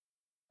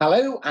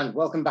Hello and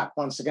welcome back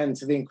once again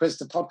to the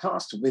Inquisitor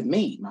podcast with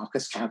me,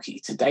 Marcus Cauchi.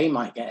 Today,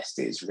 my guest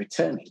is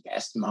returning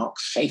guest Mark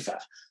Schaefer.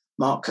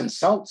 Mark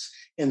consults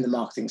in the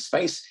marketing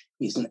space.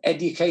 He's an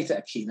educator,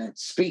 a keynote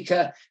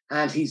speaker,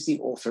 and he's the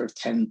author of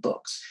 10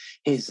 books.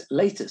 His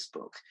latest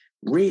book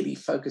really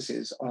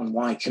focuses on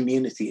why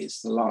community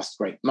is the last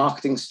great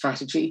marketing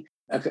strategy,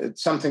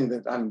 something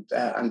that I'm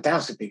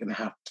undoubtedly going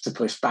to have to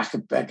push back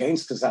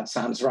against because that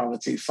sounds rather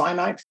too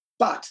finite.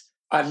 But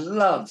I'd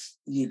love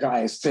you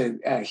guys to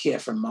hear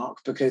from Mark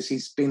because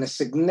he's been a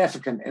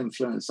significant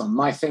influence on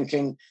my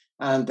thinking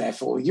and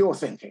therefore your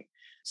thinking.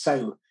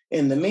 So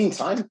in the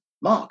meantime,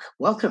 Mark,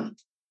 welcome.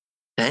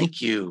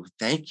 Thank you.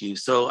 Thank you.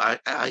 So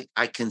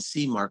I can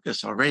see,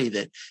 Marcus, already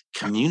that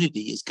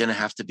community is going to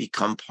have to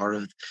become part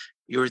of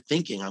your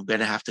thinking. I'm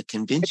going to have to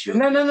convince you.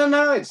 No.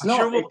 It's not.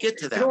 Sure, we'll get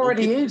to that. It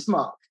already is,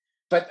 Mark.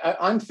 But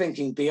I'm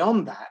thinking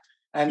beyond that.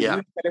 And you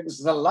said it was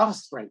the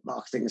last great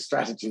marketing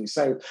strategy.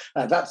 So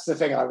that's the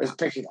thing I was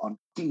picking on,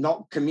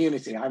 not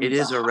community. It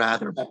is a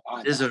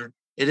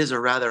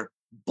rather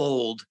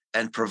bold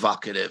and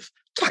provocative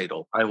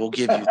title. I will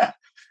give you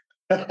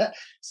that.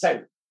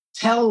 So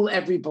tell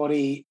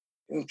everybody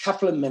in a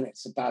couple of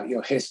minutes about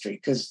your history,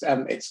 because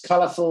it's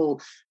colorful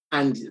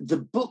and the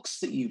books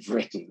that you've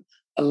written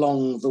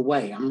along the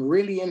way. I'm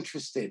really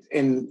interested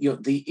in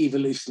the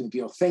evolution of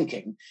your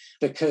thinking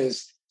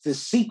because the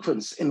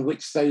sequence in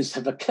which those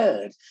have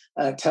occurred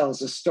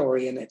tells a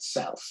story in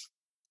itself.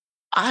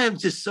 I am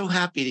just so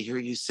happy to hear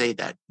you say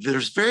that.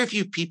 There's very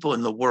few people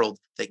in the world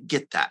that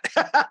get that,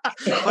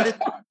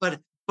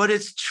 but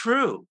it's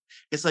true.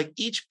 It's like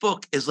each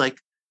book is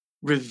like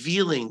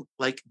revealing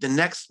like the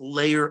next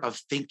layer of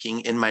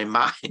thinking in my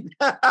mind.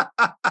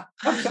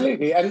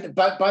 Absolutely, and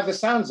by the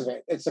sounds of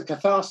it, it's a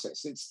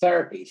catharsis. It's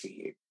therapy for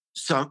you.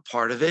 Some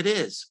part of it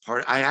is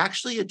I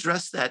actually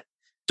address that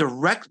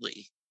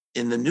directly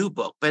in the new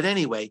book. But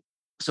anyway,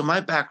 so my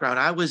background,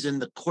 I was in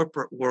the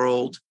corporate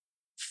world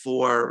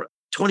for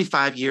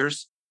 25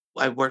 years.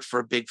 I worked for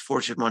a big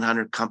Fortune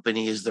 100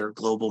 company as their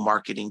global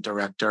marketing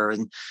director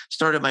and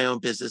started my own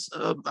business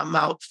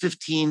about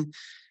 15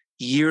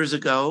 years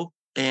ago.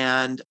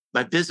 And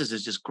my business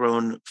has just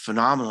grown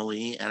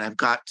phenomenally. And I've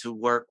got to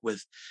work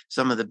with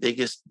some of the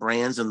biggest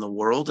brands in the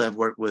world. I've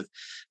worked with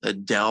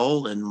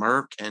Dell and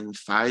Merck and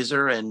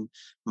Pfizer and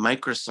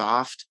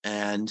Microsoft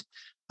and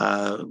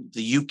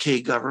the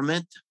UK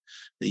government,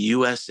 the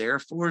US Air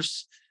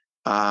Force,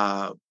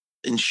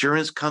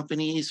 insurance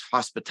companies,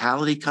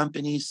 hospitality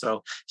companies.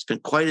 So it's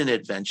been quite an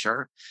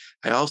adventure.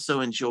 I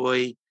also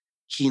enjoy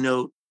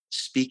keynote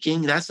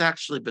speaking. That's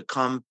actually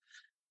become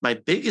my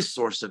biggest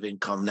source of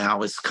income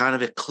now. It's kind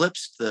of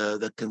eclipsed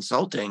the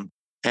consulting.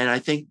 And I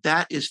think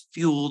that is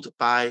fueled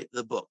by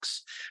the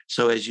books.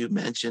 So as you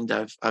mentioned,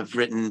 I've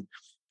written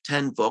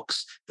 10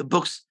 books. The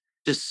books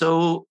just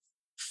so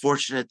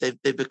fortunate.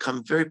 They've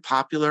become very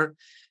popular.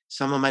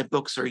 Some of my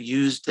books are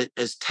used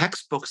as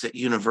textbooks at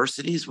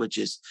universities, which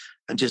is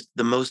just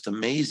the most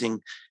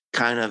amazing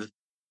kind of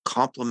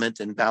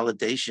compliment and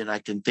validation I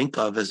can think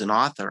of as an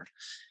author.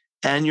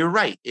 And you're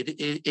right,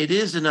 it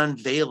is an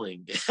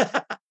unveiling.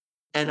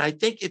 And I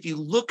think if you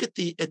look at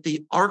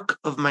the arc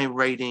of my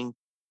writing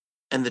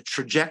and the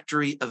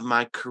trajectory of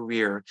my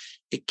career,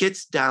 it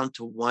gets down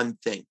to one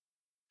thing.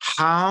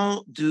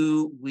 How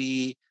do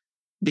we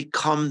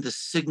become the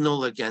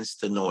signal against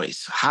the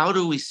noise? How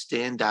do we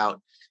stand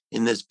out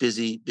in this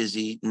busy,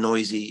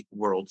 noisy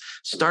world?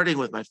 Starting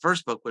with my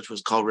first book, which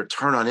was called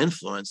Return on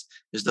Influence,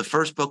 is the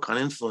first book on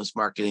influence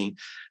marketing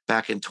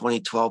back in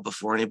 2012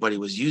 before anybody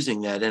was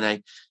using that. And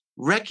I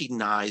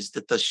recognized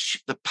that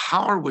the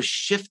power was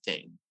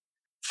shifting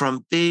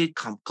from big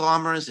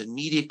conglomerates and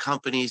media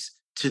companies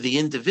to the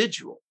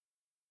individual,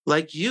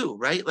 like you,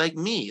 right? Like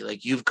me,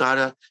 like you've got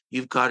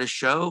a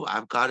show,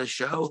 I've got a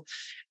show.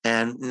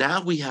 And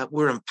now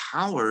we're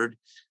empowered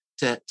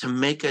to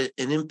make an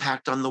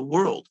impact on the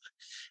world.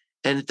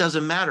 And it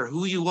doesn't matter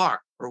who you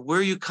are or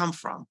where you come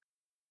from.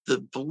 The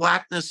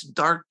blackness,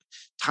 dark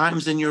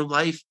times in your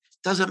life,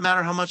 doesn't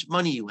matter how much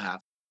money you have.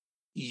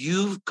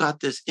 You've got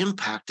this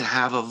impact to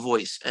have a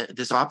voice,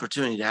 this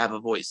opportunity to have a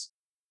voice.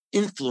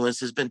 Influence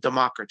has been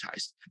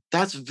democratized.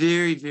 That's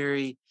very,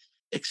 very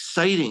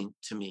exciting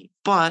to me.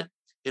 But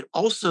it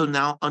also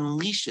now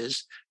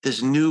unleashes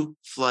this new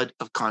flood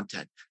of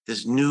content,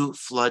 this new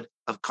flood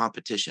of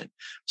competition.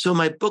 So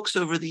my books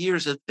over the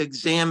years have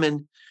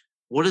examined,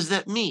 what does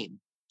that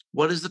mean?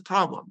 What is the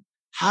problem?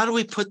 How do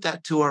we put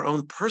that to our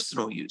own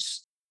personal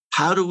use?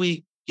 How do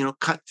we,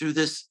 cut through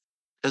this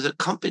as a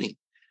company?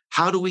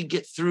 How do we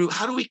get through?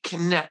 How do we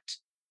connect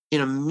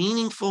in a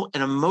meaningful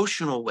and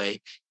emotional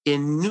way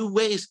in new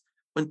ways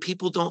when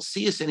people don't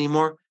see us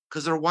anymore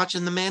because they're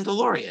watching The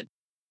Mandalorian?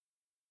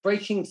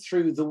 Breaking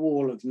through the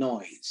wall of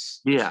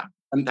noise. Yeah.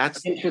 And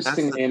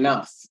interestingly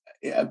enough,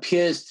 it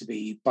appears to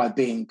be by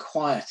being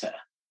quieter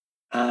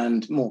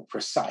and more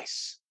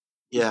precise.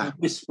 Yeah.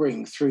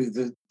 Whispering through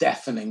the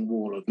deafening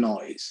wall of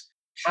noise.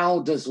 How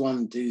does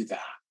one do that?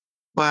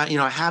 Well,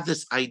 I have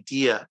this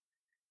idea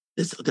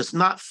that's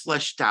not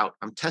fleshed out.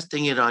 I'm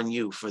testing it on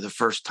you for the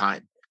first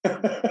time.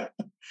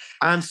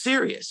 I'm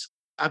serious.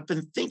 I've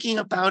been thinking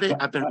about it.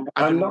 I've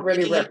I'm been not really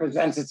reading it.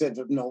 representative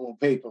of normal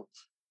people.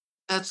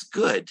 That's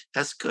good.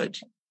 That's good.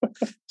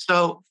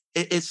 So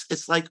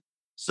it's like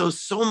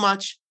so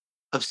much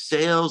of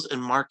sales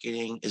and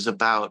marketing is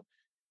about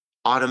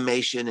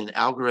automation and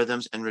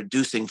algorithms and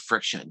reducing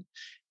friction.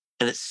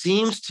 And it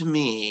seems to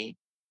me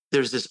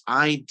there's this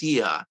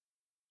idea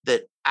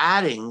that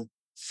adding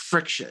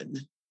friction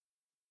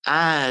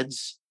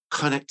adds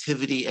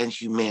connectivity and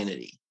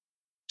humanity.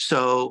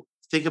 So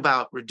think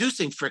about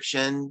reducing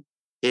friction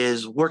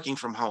is working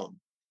from home.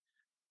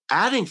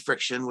 Adding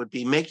friction would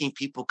be making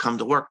people come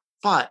to work,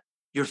 but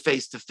you're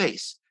face to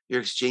face,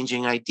 you're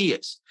exchanging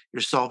ideas,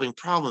 you're solving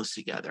problems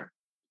together.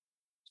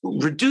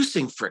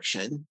 Reducing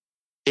friction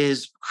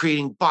is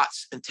creating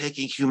bots and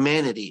taking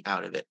humanity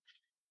out of it.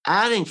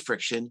 Adding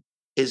friction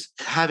is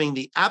having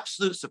the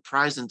absolute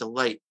surprise and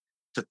delight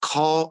to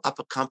call up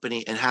a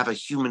company and have a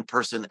human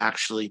person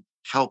actually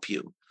help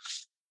you.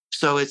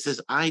 So it's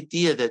this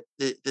idea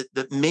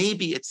that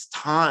maybe it's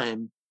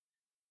time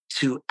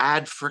to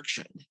add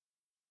friction.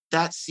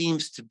 That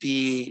seems to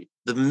be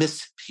the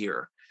miss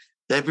here.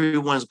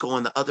 Everyone's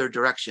going the other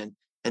direction.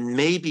 And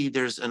maybe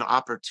there's an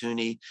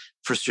opportunity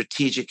for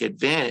strategic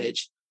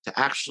advantage to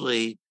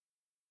actually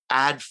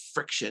add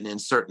friction in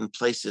certain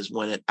places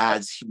when it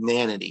adds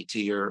humanity to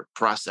your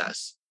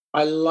process.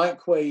 I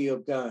like where you're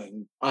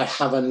going. I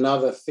have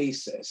another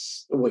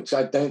thesis, which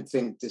I don't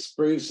think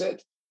disproves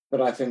it,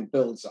 but I think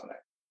builds on it.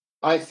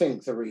 I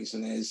think the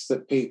reason is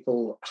that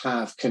people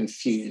have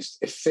confused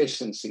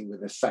efficiency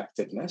with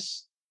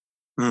effectiveness.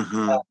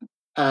 Mm-hmm.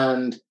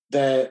 And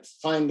they're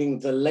finding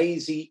the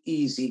lazy,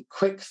 easy,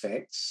 quick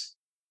fix,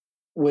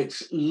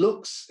 which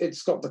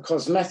it's got the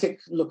cosmetic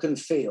look and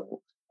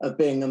feel of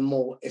being a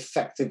more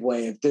effective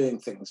way of doing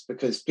things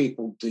because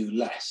people do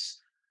less.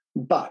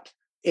 But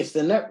if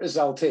the net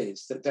result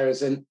is that there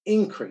is an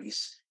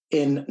increase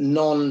in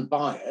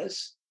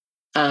non-buyers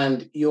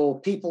and your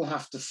people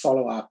have to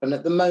follow up, and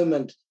at the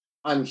moment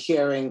I'm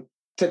hearing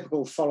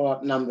typical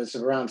follow-up numbers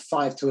of around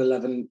 5 to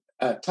 11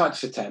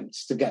 touch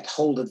attempts to get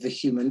hold of the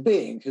human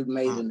being who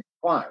made an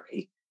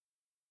inquiry.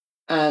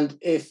 And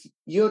if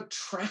you're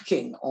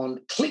tracking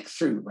on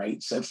click-through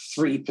rates of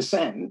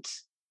 3%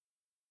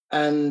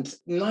 and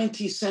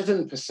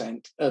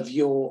 97% of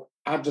your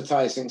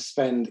advertising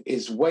spend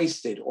is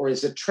wasted or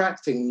is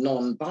attracting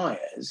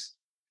non-buyers,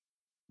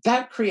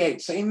 that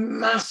creates a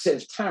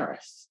massive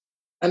tariff.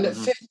 And at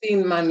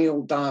 15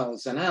 manual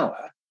dials an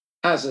hour,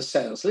 as a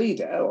sales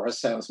leader or a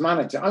sales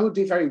manager, I would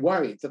be very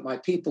worried that my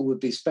people would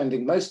be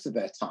spending most of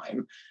their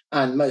time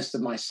and most of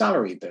my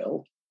salary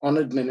bill on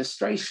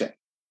administration,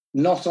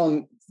 not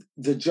on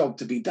the job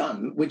to be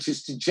done, which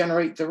is to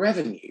generate the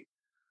revenue.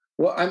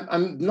 Well,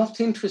 I'm not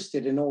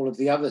interested in all of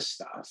the other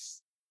stuff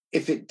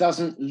if it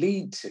doesn't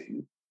lead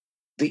to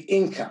the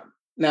income.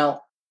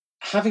 Now,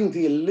 having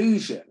the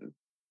illusion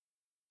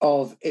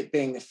of it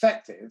being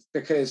effective,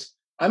 because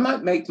I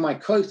might make my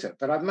quota,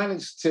 but I've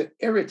managed to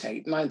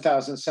irritate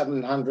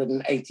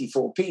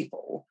 9,784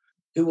 people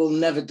who will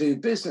never do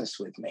business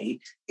with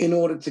me in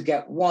order to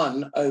get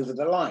one over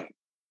the line.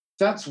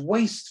 That's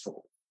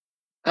wasteful.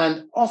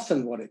 And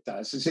often what it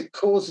does is it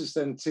causes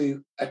them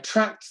to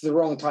attract the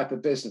wrong type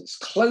of business,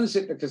 close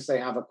it because they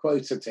have a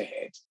quota to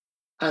hit,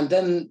 and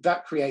then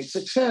that creates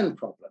a churn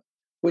problem,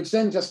 which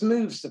then just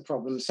moves the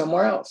problem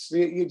somewhere else.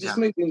 You're just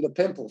moving the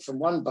pimple from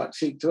one butt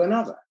cheek to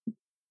another.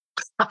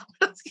 I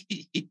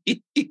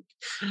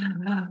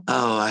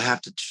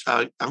have to.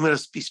 I'm going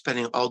to be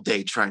spending all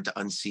day trying to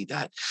unsee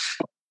that.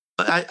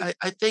 But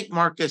I think,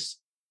 Marcus,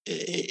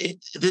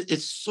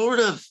 it's sort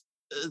of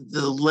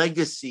the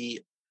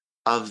legacy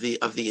of the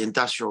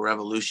Industrial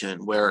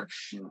Revolution, where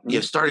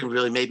you're starting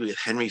really maybe with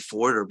Henry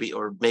Ford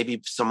or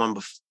maybe someone,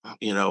 I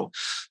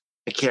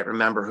can't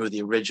remember who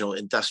the original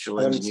industrial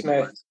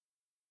engineer was.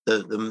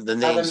 The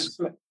names.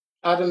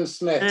 Adam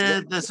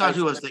Smith. That's not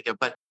who I was thinking,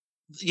 but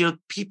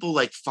people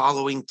like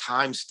following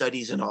time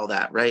studies and all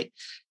that, right?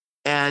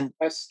 And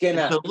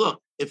so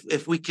look,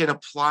 if we can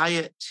apply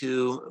it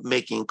to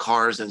making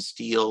cars and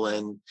steel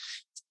and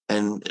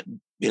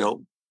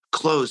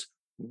clothes,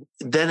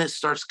 then it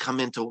starts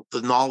coming to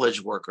the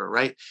knowledge worker,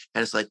 right?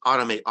 And it's like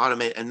automate,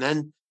 and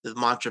then the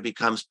mantra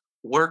becomes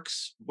work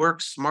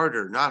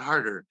smarter, not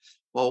harder.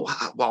 Well,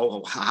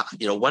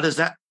 what does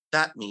that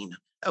mean?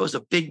 That was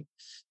a big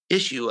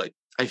issue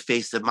I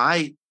faced in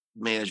my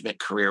management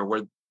career,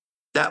 where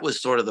that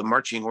was sort of the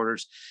marching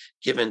orders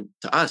given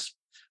to us.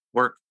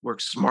 Work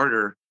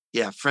smarter.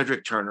 Yeah,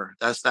 Frederick Turner.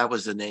 That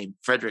was the name,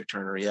 Frederick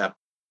Turner. Yeah.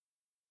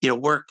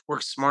 Work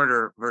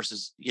smarter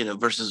versus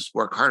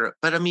work harder.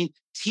 But I mean,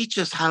 teach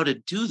us how to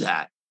do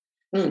that.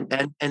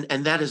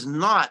 And that is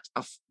not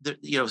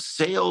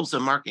sales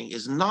and marketing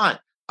is not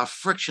a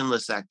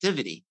frictionless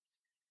activity.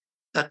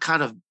 That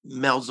kind of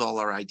melds all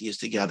our ideas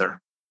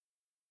together.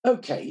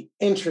 Okay,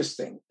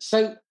 interesting.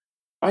 So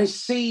I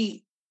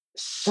see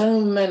so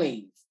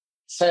many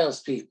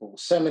salespeople,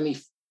 so many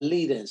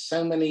leaders,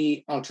 so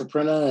many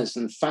entrepreneurs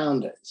and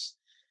founders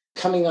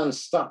coming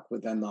unstuck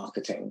with their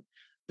marketing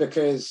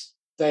because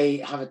they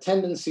have a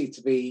tendency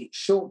to be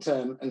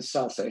short-term and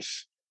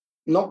selfish,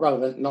 not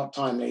relevant, not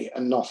timely,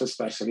 and not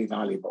especially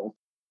valuable,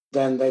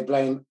 then they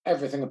blame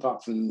everything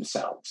apart from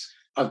themselves.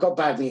 I've got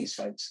bad news,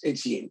 folks.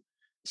 It's you.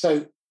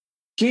 So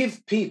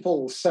give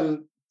people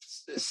some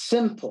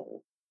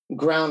simple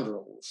ground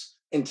rules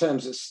in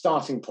terms of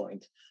starting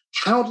point.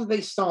 How do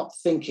they start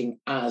thinking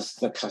as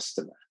the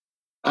customer?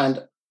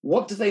 And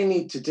what do they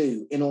need to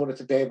do in order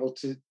to be able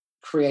to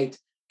create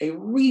a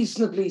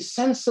reasonably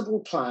sensible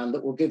plan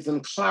that will give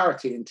them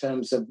clarity in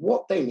terms of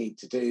what they need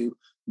to do,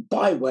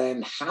 by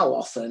when, how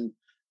often,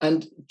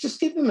 and just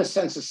give them a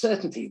sense of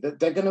certainty that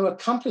they're going to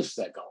accomplish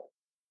their goal?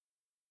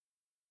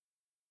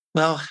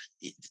 Well,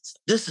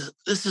 this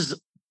is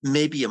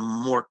maybe a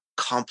more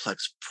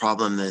complex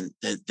problem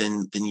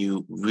than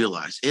you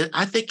realize.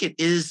 I think it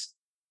is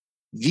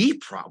the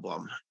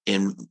problem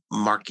in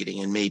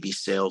marketing and maybe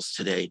sales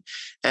today,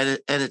 and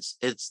it's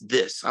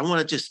this. I want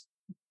to just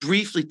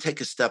briefly take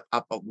a step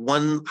up at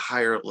one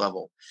higher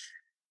level.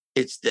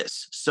 It's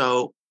this.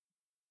 So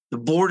the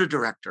board of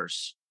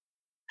directors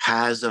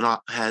has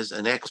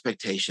an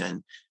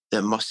expectation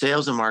that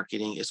sales and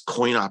marketing is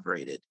coin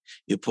operated.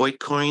 You put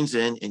coins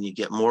in and you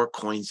get more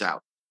coins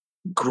out.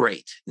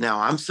 Great. Now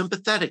I'm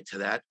sympathetic to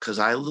that because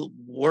I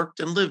worked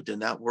and lived in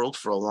that world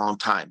for a long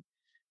time.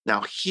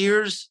 Now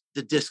here's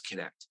the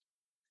disconnect.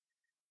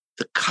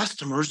 The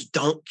customers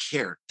don't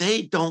care.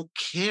 They don't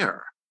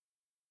care.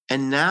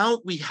 And now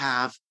we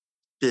have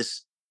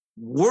this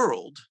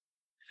world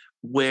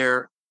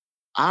where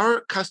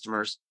our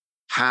customers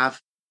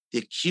have the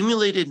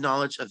accumulated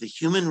knowledge of the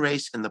human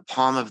race in the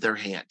palm of their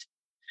hand.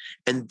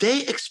 And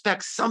they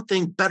expect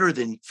something better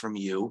from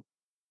you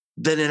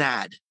than an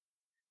ad.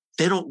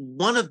 They don't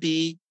want to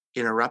be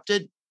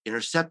interrupted,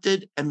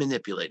 intercepted, and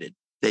manipulated.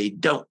 They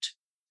don't.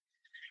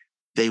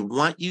 They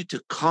want you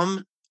to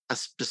come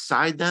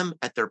beside them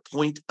at their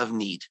point of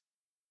need.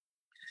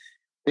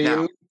 Do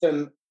you meet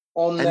them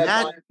on their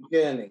buying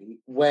journey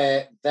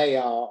where they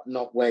are,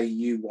 not where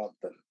you want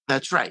them?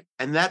 That's right.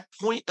 And that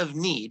point of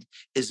need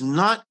is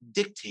not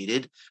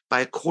dictated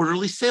by a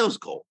quarterly sales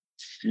goal.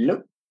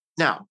 Nope.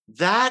 Now,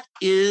 that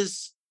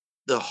is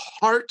the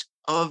heart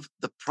of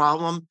the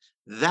problem.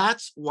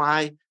 That's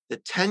why the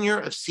tenure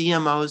of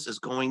CMOs is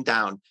going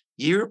down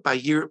year by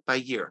year by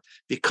year,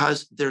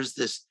 because there's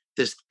this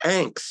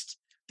angst,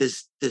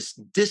 this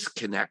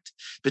disconnect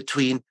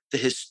between the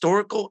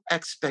historical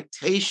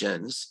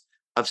expectations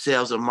of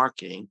sales and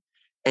marketing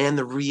and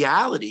the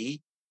reality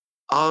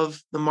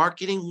of the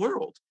marketing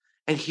world.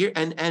 And here,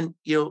 and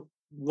you know,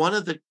 one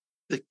of the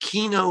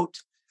keynote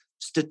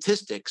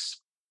statistics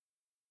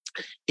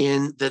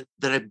in that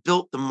I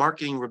built the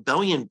Marketing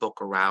Rebellion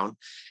book around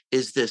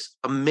is this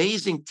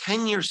amazing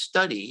 10-year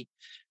study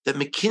that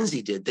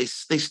McKinsey did. They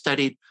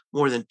studied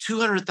more than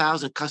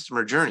 200,000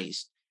 customer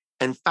journeys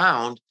and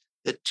found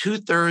that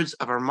 2/3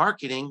 of our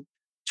marketing,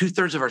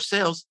 2/3 of our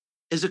sales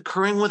is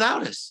occurring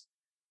without us.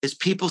 It's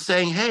people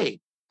saying, hey,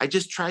 I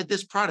just tried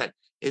this product.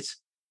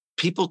 It's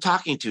people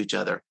talking to each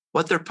other,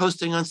 what they're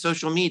posting on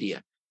social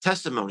media,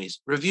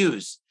 testimonies,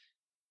 reviews,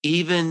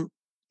 even,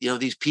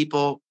 these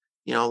people,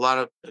 a lot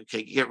of,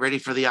 okay, get ready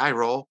for the eye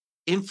roll,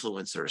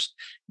 influencers.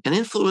 And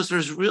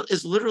influencers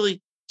is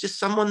literally just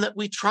someone that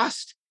we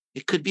trust.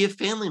 It could be a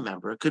family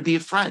member. It could be a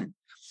friend.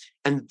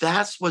 And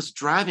that's what's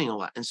driving a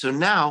lot. And so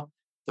now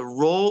the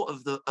role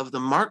of the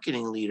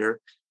marketing leader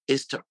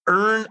is to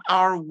earn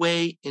our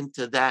way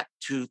into that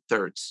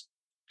 2/3.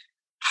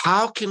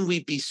 How can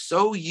we be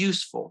so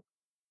useful,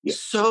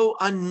 so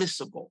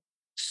unmissable,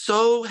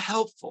 so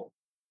helpful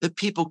that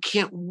people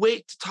can't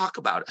wait to talk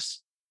about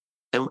us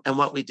and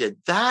what we did?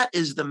 That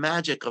is the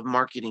magic of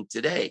marketing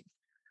today,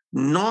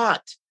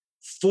 not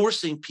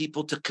forcing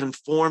people to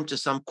conform to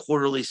some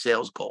quarterly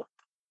sales goal.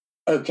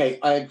 Okay,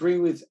 I agree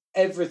with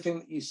everything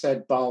that you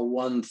said, bar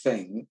one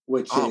thing,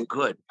 which is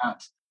good.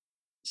 That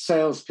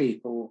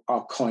salespeople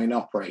are coin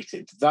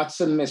operated. That's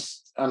a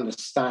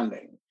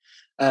misunderstanding.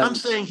 I'm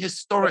saying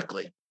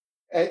historically.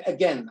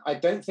 Again, I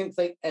don't think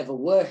they ever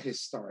were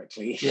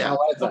historically. Yeah.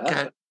 However,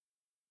 okay.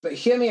 But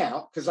hear me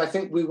out, because I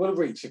think we will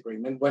reach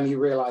agreement when you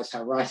realize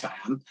how right I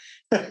am.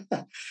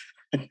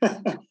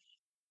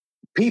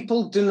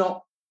 People do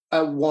not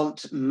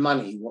want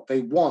money. What they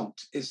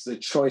want is the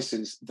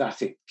choices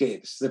that it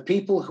gives. The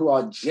people who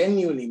are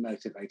genuinely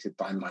motivated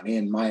by money,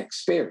 in my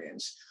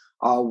experience,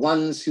 are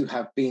ones who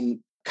have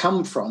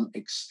come from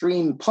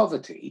extreme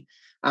poverty,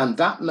 and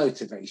that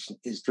motivation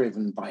is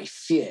driven by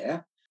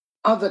fear.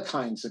 Other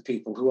kinds of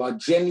people who are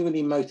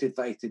genuinely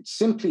motivated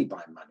simply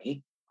by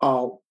money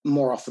are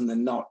more often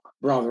than not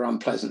rather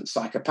unpleasant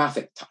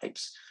psychopathic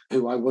types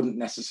who I wouldn't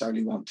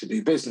necessarily want to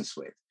do business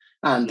with.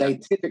 And they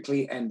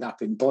typically end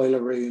up in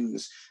boiler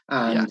rooms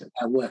and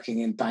working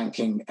in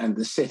banking and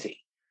the city,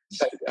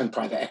 and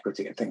private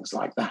equity and things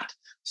like that.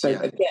 So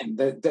again,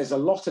 there's a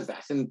lot of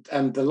that.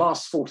 And the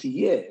last 40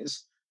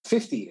 years,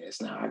 50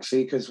 years now,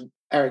 actually, because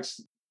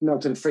Eric's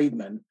Milton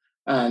Friedman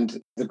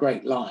and the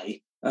great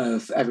lie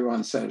of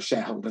everyone serves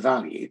shareholder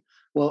value.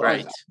 Well,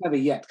 I've never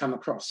yet come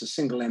across a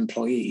single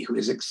employee who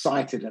is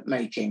excited at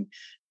making,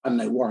 I don't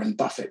know, Warren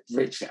Buffett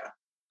richer.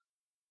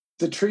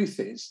 the truth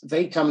is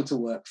they come to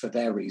work for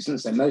their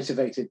reasons. They're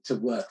motivated to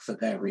work for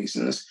their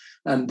reasons.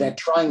 And they're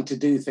trying to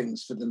do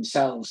things for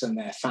themselves and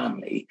their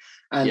family.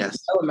 And Yes.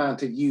 no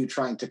amount of you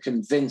trying to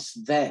convince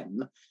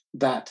them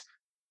that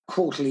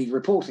quarterly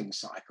reporting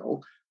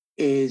cycle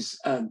is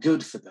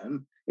good for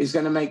them is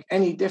going to make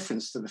any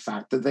difference to the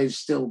fact that they've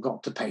still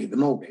got to pay the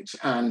mortgage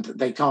and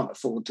they can't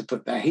afford to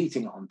put their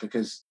heating on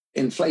because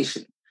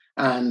inflation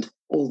and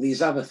all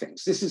these other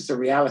things. This is the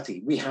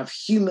reality. We have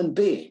human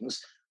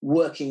beings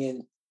working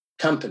in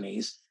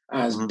companies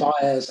as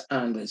buyers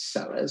and as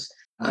sellers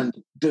and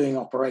doing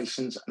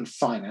operations and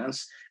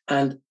finance.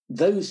 And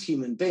those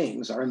human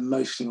beings are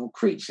emotional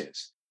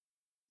creatures.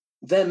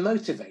 They're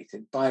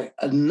motivated by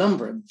a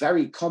number of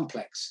very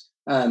complex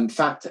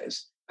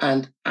factors.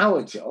 And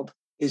our job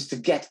is to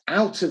get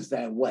out of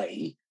their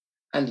way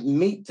and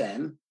meet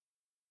them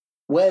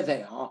where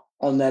they are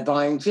on their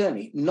buying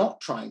journey,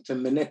 not trying to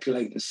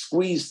manipulate and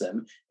squeeze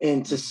them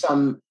into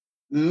some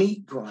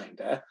meat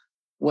grinder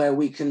where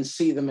we can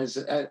see them as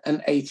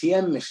an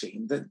ATM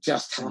machine that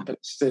just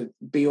happens to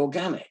be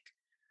organic.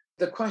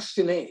 The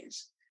question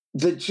is,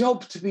 the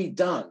job to be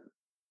done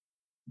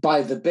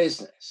by the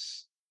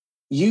business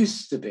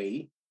used to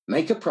be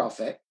make a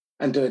profit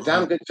and do a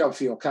damn good job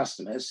for your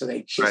customers so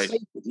they stay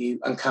with you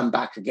and come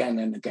back again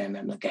and again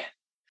and again.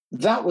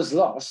 That was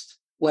lost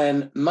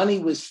when money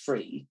was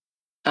free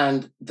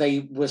and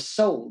they were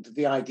sold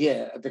the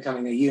idea of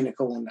becoming a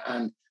unicorn,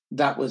 and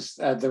that was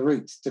the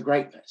route to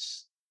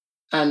greatness.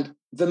 And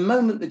the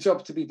moment the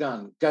job to be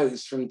done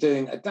goes from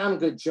doing a damn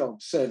good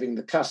job serving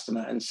the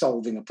customer and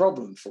solving a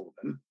problem for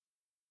them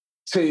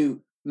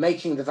to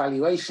making the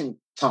valuation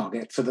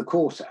target for the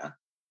quarter,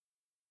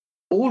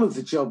 all of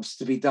the jobs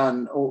to be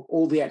done, or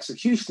all the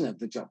execution of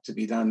the job to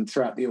be done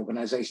throughout the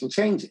organization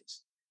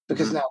changes,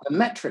 because now the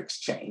metrics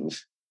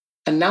change.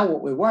 And now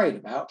what we're worried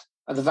about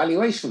are the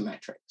valuation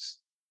metrics.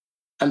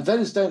 And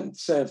those don't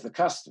serve the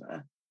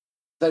customer.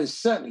 Those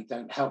certainly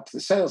don't help the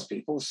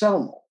salespeople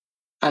sell more.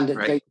 And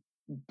they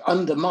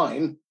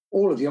undermine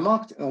all of your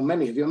marketing or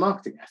many of your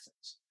marketing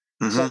efforts.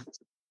 So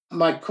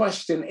my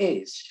question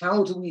is,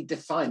 how do we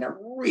define a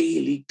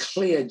really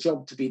clear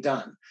job to be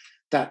done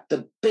that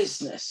the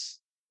business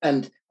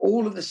and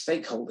all of the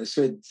stakeholders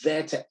who are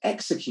there to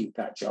execute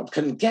that job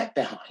can get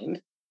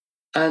behind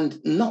and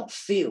not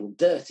feel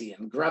dirty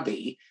and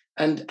grubby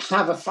and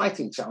have a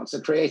fighting chance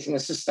of creating a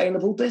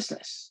sustainable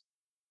business?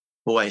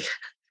 Boy,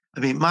 I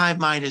mean, my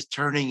mind is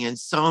turning in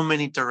so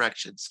many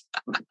directions.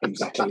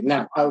 Exactly.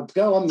 Now, I'll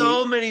go on.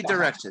 So many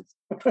directions.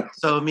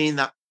 So, I mean,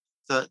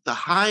 the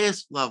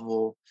highest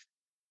level,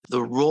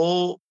 the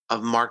role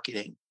of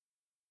marketing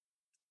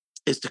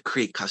is to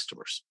create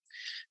customers.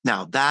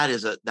 Now, that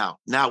is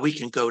now we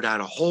can go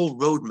down a whole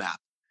roadmap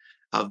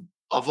of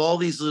all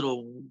these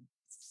little,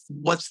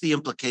 what's the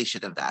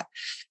implication of that?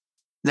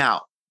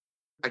 Now,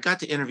 I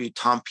got to interview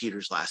Tom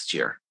Peters last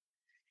year,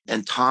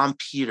 and Tom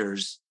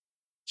Peters,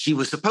 he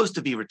was supposed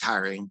to be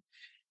retiring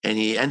and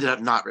he ended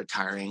up not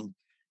retiring.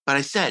 But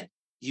I said,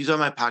 he's on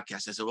my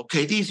podcast. I said,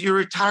 okay, you're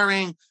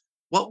retiring.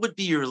 What would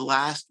be your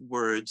last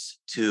words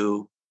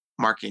to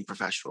marketing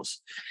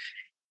professionals?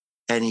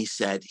 And he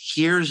said,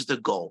 here's the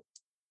goal.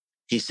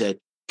 He said,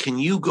 can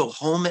you go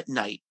home at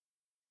night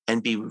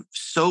and be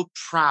so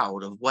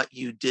proud of what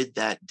you did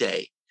that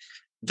day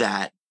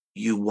that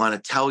you want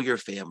to tell your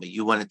family,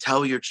 you want to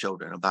tell your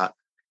children about?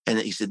 And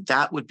he said,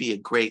 that would be a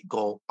great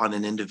goal on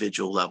an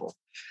individual level.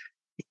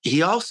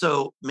 He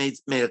also made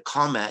a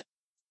comment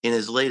in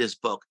his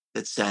latest book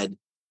that said,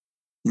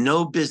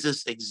 no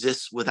business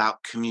exists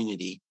without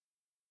community.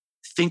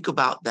 Think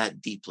about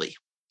that deeply.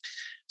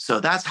 So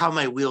that's how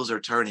my wheels are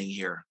turning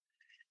here.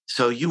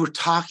 So you were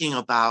talking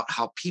about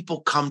how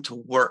people come to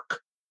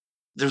work.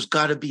 There's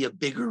got to be a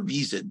bigger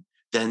reason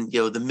than,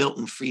 the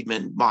Milton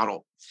Friedman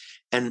model.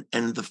 And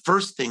the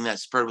first thing that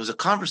spurred was a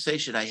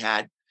conversation I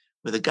had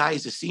with a guy he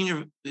was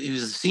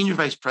the senior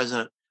vice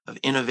president of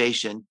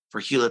innovation for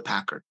Hewlett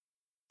Packard.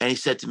 And he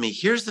said to me,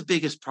 here's the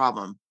biggest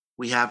problem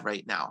we have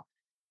right now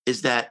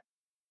is that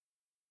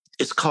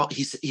it's called,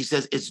 he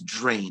says it's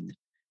drain.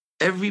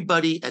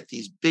 Everybody at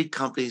these big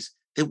companies,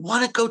 they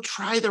want to go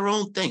try their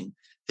own thing.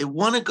 They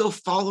want to go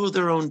follow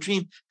their own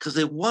dream because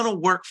they want to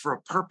work for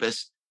a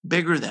purpose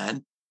bigger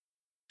than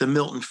the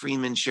Milton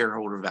Friedman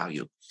shareholder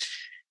value.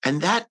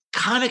 And that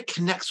kind of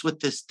connects with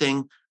this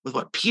thing with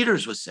what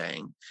Peters was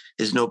saying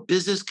is no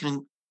business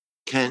can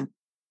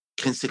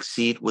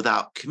succeed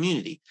without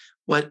community.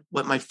 What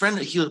my friend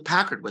at Hewlett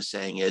Packard was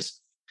saying is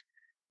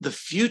the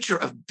future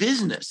of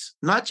business,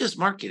 not just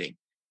marketing,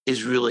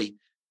 is really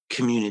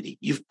community.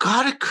 You've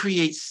got to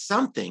create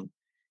something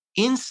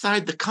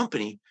inside the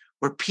company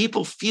where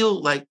people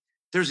feel like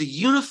there's a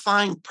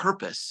unifying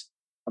purpose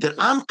that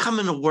I'm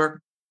coming to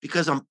work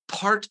because I'm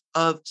part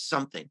of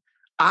something.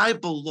 I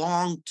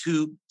belong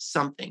to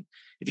something.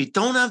 If you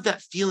don't have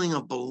that feeling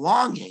of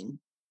belonging,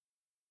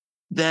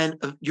 then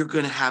you're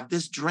going to have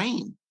this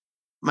drain.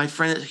 My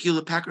friend at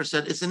Hewlett Packard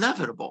said it's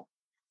inevitable.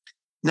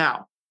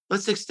 Now,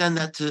 let's extend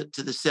that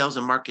to the sales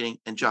and marketing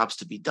and jobs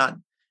to be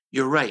done.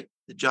 You're right.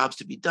 The jobs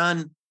to be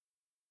done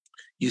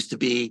used to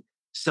be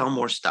sell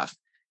more stuff.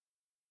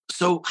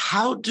 So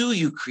how do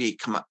you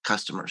create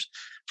customers?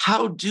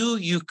 How do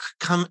you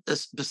come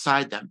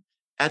beside them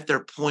at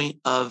their point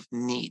of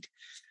need?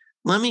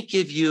 Let me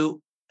give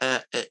you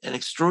an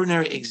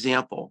extraordinary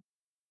example.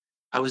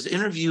 I was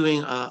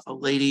interviewing a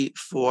lady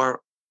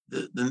for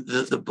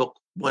the book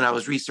when I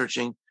was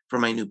researching for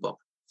my new book.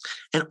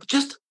 And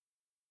just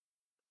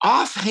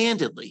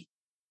offhandedly,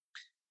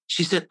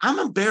 she said, I'm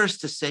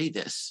embarrassed to say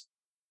this,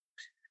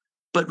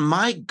 but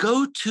my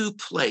go-to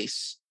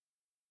place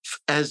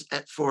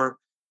for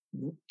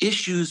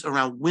issues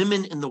around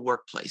women in the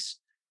workplace,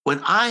 when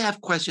I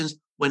have questions,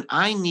 when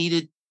I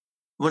need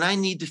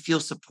to feel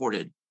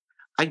supported,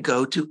 I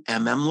go to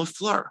MM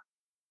LaFleur.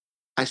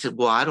 I said,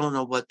 well, I don't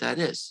know what that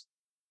is.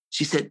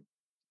 She said,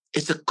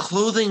 it's a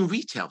clothing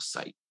retail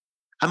site.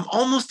 I'm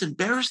almost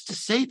embarrassed to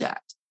say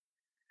that.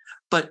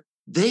 But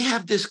they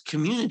have this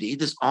community,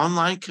 this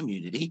online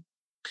community.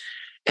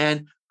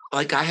 And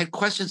like I had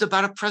questions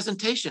about a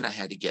presentation I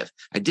had to give.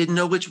 I didn't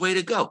know which way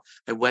to go.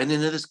 I went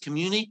into this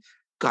community,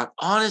 got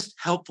honest,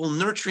 helpful,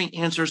 nurturing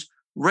answers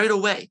right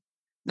away.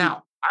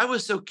 Now, I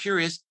was so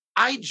curious,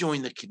 I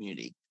joined the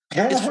community.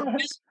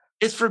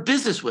 It's for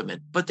business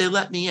women, but they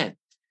let me in.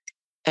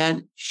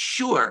 And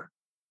sure,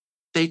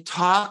 they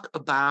talk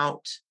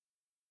about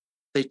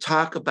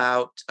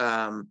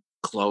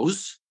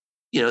clothes,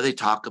 they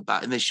talk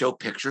about, and they show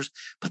pictures,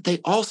 but they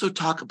also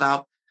talk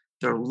about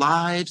their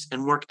lives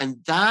and work. And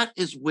that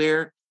is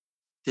where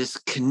this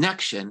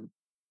connection,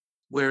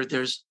 where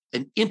there's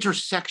an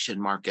intersection,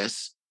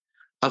 Marcus,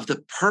 of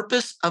the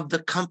purpose of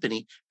the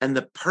company and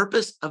the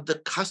purpose of the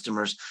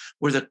customers,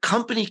 where the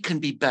company can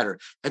be better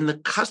and the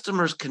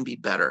customers can be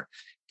better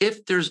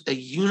if there's a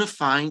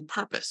unifying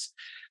purpose.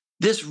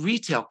 This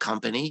retail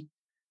company,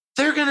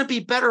 they're going to be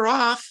better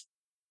off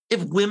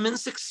if women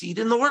succeed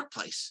in the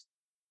workplace.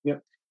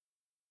 Yep.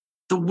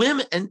 The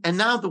women, and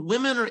now the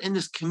women are in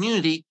this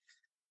community,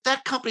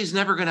 that company's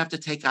never going to have to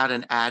take out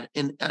an ad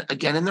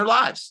again in their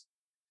lives.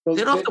 Well,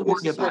 they don't have to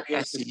worry about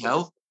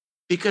SEO,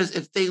 because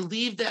if they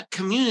leave that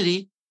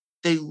community,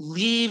 they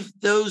leave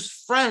those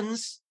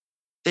friends,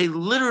 they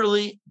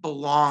literally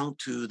belong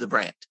to the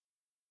brand.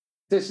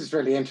 This is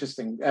really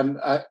interesting.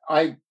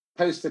 I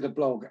posted a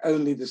blog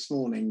only this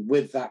morning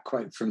with that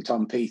quote from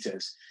Tom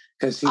Peters,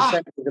 because he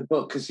sent me the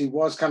book because he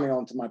was coming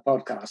on to my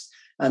podcast.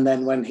 And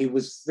then when he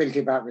was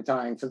thinking about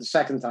retiring for the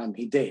second time,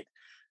 he did.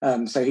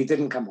 So he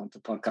didn't come on to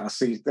podcast.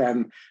 He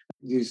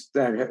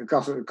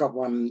got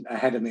one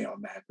ahead of me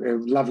on there. A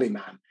lovely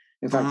man.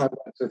 In fact, I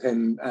worked with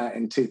him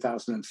in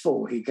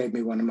 2004. He gave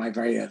me one of my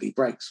very early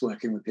breaks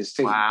working with his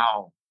team.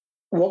 Wow.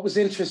 What was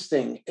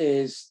interesting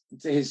is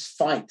his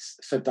fight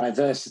for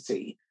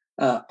diversity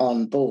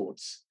on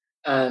boards.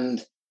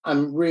 And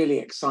I'm really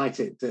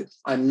excited that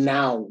I'm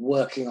now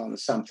working on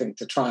something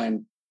to try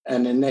and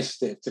an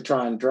initiative to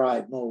try and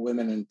drive more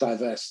women and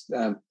diverse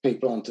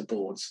people onto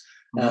boards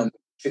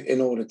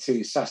in order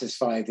to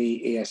satisfy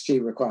the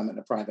ESG requirement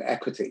of private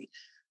equity.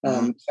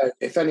 So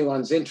if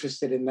anyone's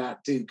interested in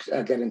that, do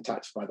get in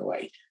touch, by the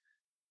way.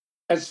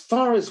 As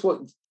far as what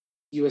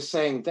you were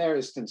saying there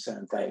is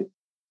concerned, Dave,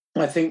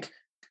 I think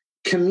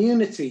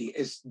community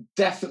is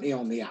definitely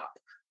on the up.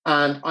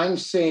 And I'm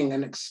seeing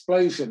an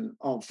explosion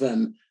of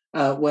them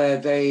where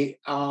they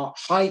are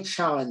high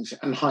challenge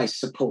and high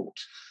support.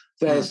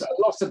 There's a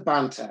lot of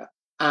banter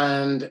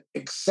and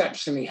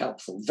exceptionally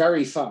helpful,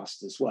 very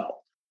fast as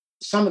well.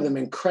 Some of them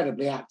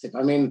incredibly active.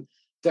 I mean,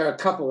 there are a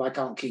couple I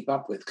can't keep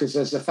up with because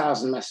there's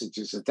 1,000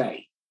 messages a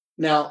day.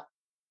 Now,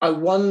 I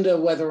wonder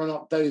whether or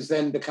not those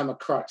then become a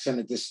crutch and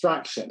a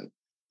distraction.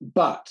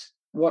 But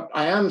what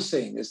I am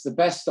seeing is the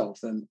best of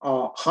them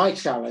are high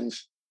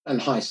challenge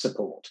and high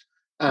support.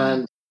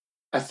 And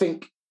I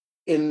think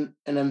in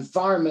an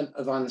environment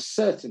of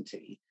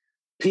uncertainty,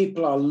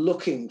 people are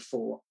looking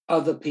for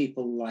other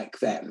people like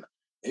them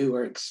who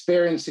are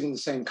experiencing the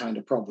same kind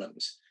of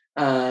problems.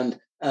 And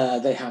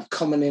they have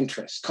common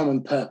interests,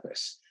 common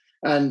purpose.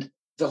 And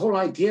the whole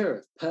idea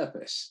of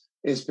purpose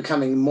is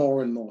becoming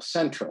more and more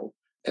central,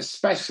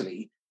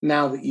 especially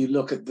now that you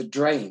look at the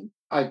drain.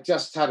 I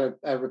just had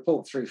a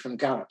report through from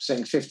Gallup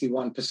saying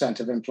 51%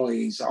 of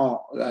employees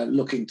are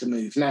looking to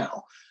move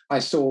now. I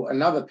saw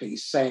another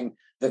piece saying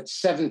that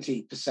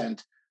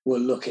 70% were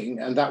looking,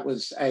 and that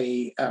was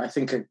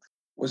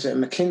was it a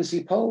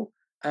McKinsey poll?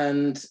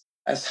 And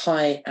as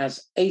high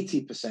as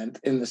 80%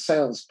 in the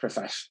sales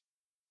profession.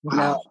 Wow.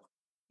 Now,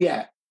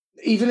 yeah,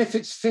 even if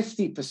it's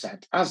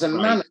 50%, as a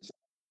manager,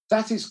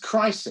 that is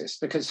crisis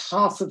because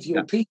half of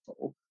your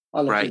people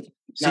are looking.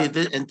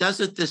 Right. And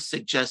doesn't this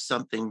suggest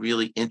something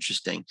really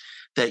interesting?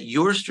 That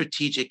your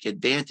strategic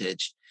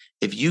advantage,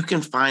 if you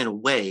can find a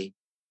way,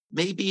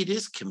 maybe it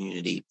is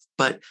community,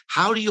 but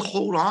how do you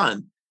hold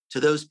on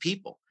to those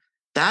people?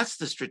 That's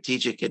the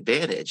strategic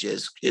advantage,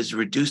 is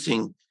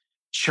reducing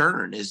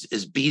churn,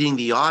 is beating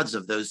the odds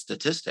of those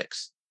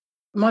statistics.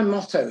 My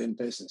motto in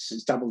business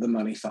is double the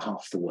money for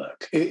half the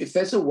work. If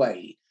there's a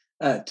way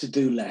to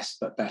do less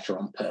but better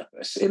on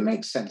purpose, it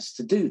makes sense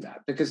to do that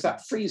because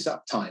that frees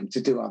up time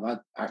to do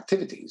other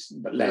activities,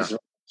 but leisure,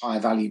 high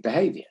value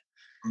behavior.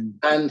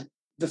 And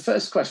the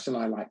first question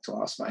I like to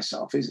ask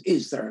myself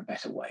is there a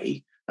better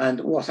way? And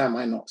what am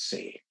I not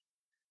seeing?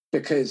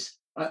 Because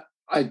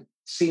I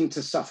seem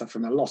to suffer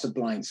from a lot of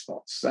blind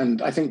spots.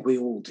 And I think we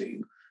all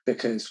do,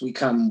 because we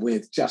come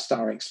with just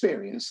our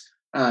experience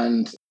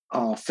and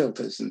our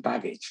filters and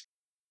baggage.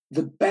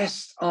 The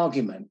best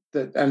argument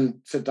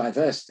for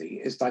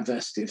diversity is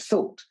diversity of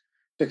thought,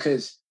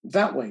 because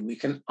that way we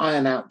can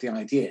iron out the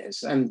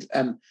ideas and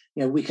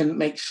we can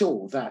make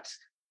sure that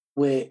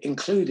we're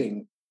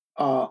including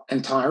our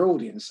entire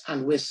audience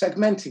and we're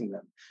segmenting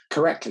them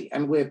correctly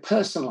and we're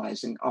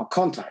personalizing our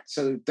contact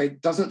so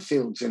it doesn't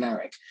feel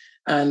generic.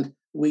 And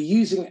we're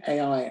using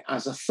AI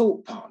as a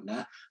thought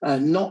partner,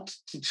 not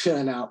to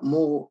churn out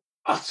more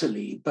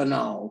utterly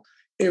banal,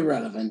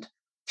 irrelevant,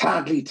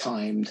 badly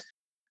timed,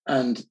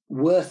 and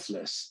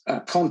worthless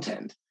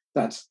content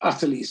that's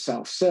utterly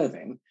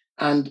self-serving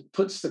and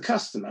puts the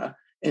customer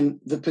in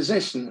the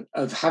position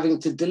of having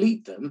to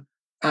delete them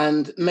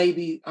and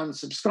maybe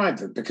unsubscribe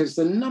them, because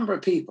the number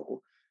of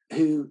people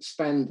who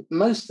spend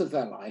most of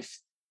their life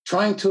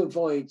trying to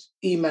avoid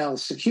email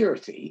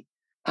security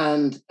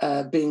and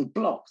being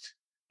blocked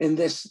in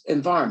this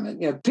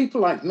environment.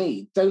 People like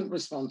me don't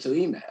respond to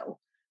email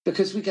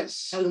because we get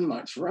so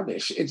much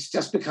rubbish. It's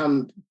just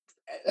become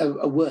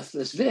a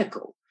worthless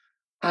vehicle.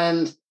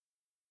 And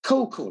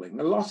cold calling,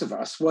 a lot of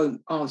us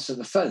won't answer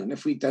the phone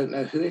if we don't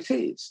know who it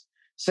is.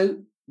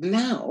 So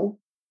now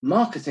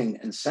marketing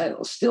and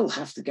sales still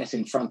have to get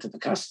in front of the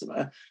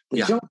customer.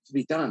 The job to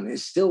be done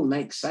is still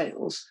make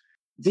sales.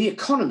 The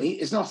economy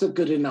is not a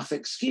good enough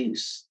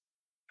excuse.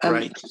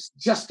 Right. It's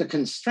just a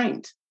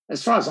constraint.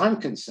 As far as I'm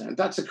concerned,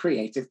 that's a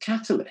creative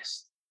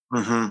catalyst.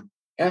 Mm-hmm.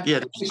 Yeah?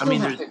 We still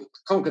have to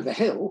conquer the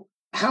hill.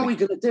 How are we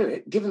going to do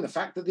it, given the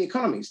fact that the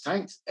economy's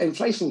tanked,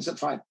 inflation's at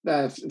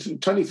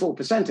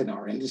 24% in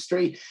our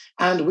industry,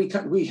 and we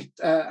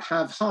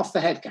have half the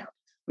headcount?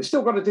 We've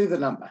still got to do the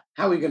number.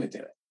 How are we going to do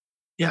it?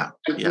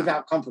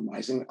 Without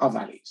compromising our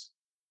values.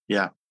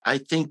 Yeah. I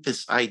think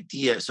this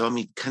idea,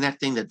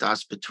 connecting the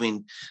dots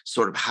between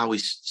sort of how we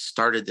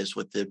started this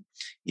with the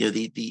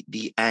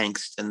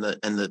angst and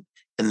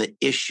the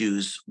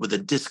issues with the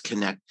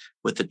disconnect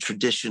with the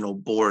traditional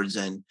boards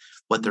and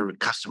what the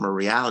customer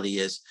reality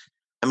is.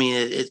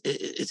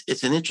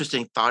 It's an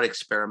interesting thought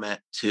experiment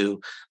to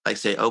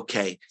say,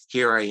 okay,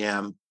 here I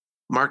am,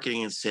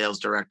 marketing and sales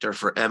director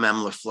for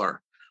LaFleur.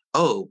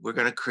 Oh, we're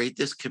going to create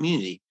this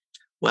community.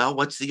 Well,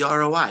 what's the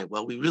ROI?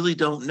 Well, we really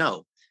don't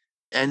know.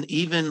 And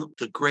even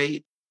the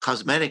great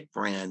cosmetic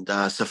brand,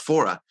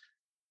 Sephora,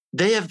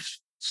 they have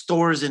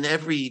stores in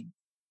every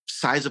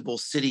sizable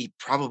city,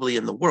 probably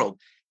in the world.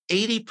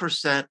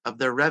 80% of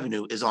their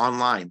revenue is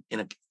online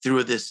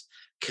through this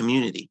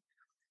community.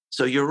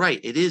 So you're right.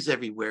 It is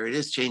everywhere. It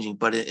is changing.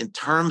 But in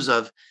terms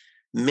of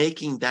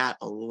making that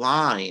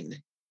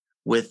align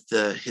with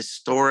the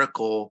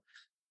historical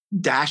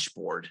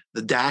dashboard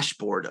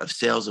of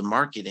sales and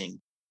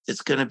marketing,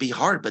 it's going to be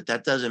hard, but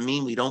that doesn't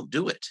mean we don't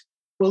do it.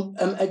 Well,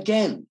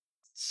 again,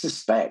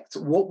 suspect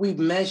what we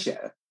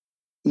measure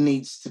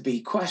needs to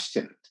be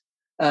questioned.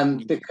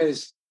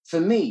 Because for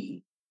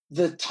me,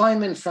 the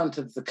time in front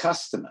of the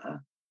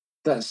customer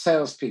that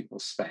salespeople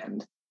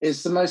spend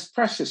is the most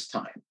precious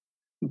time.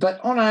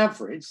 But on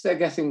average, they're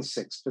getting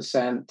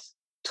 6%,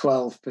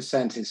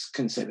 12%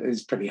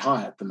 is pretty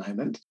high at the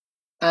moment.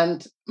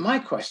 And my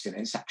question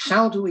is,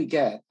 how do we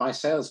get my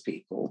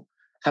salespeople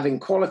having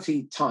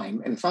quality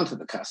time in front of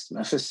the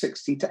customer for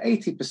 60 to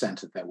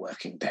 80% of their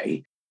working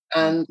day?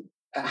 And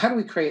how do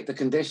we create the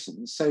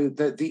conditions so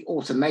that the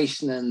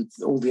automation and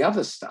all the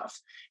other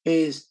stuff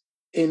is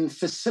in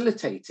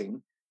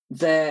facilitating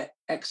their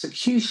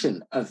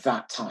execution of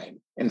that time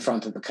in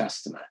front of the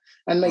customer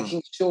and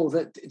making sure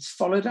that it's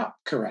followed up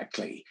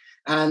correctly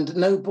and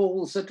no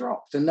balls are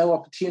dropped and no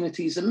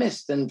opportunities are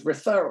missed and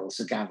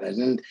referrals are gathered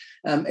and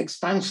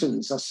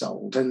expansions are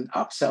sold and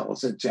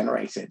upsells are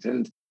generated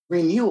and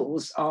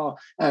renewals are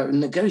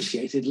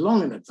negotiated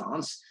long in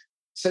advance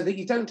so that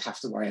you don't have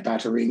to worry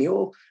about a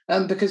renewal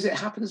because it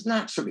happens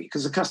naturally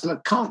because the customer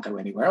can't go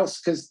anywhere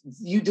else because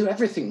you do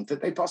everything that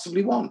they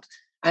possibly want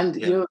and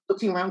you're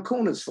looking around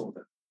corners for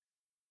them.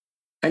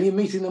 And you're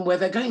meeting them where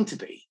they're going to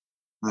be.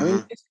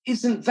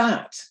 Isn't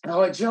that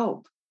our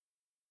job?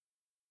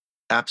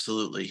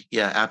 Absolutely.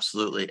 Yeah,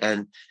 absolutely.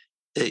 And,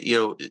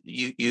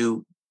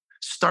 you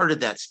started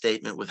that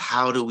statement with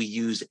how do we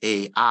use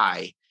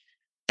AI?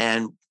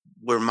 And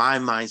where my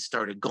mind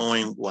started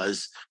going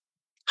was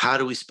how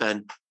do we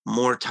spend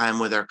more time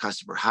with our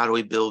customer? How do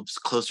we build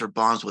closer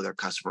bonds with our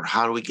customer?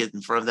 How do we get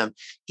in front of them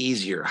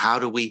easier? How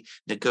do we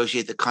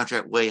negotiate the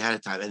contract way ahead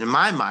of time? And in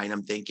my mind,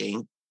 I'm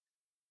thinking,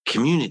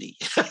 community.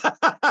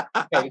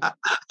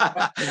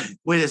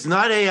 When it's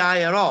not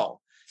AI at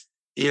all,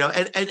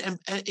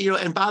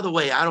 and by the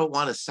way, I don't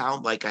want to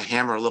sound like a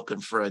hammer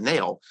looking for a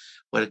nail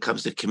when it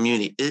comes to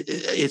community.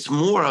 It's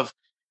more of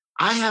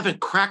I haven't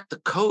cracked the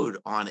code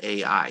on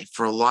AI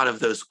for a lot of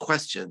those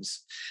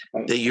questions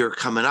that you're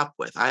coming up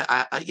with.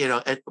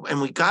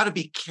 And we got to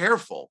be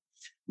careful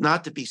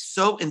not to be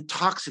so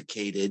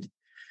intoxicated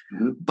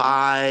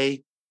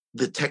by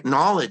the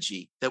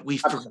technology that we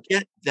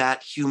forget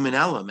that human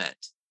element.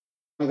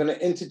 I'm going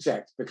to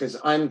interject because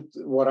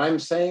what I'm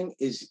saying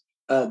is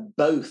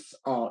both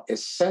are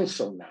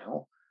essential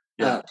now.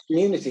 Yeah.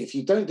 Community, if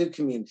you don't do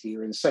community,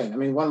 you're insane. I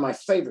mean, one of my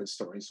favorite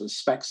stories was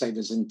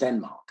Specsavers in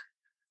Denmark.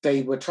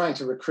 They were trying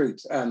to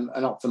recruit an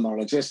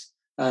ophthalmologist.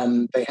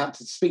 They had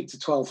to speak to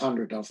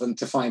 1,200 of them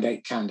to find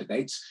 8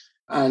 candidates.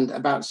 And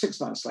about 6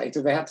 months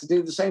later, they had to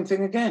do the same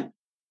thing again.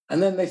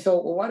 And then they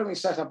thought, well, why don't we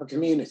set up a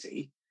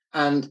community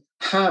and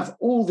have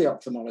all the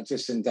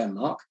ophthalmologists in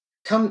Denmark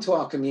come to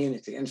our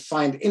community and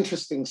find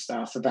interesting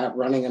stuff about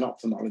running an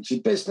ophthalmology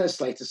business,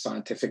 latest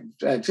scientific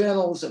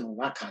journals and all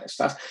that kind of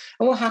stuff.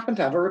 And we'll happen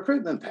to have a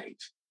recruitment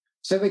page.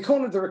 So they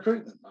cornered the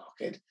recruitment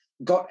market,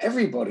 got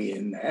everybody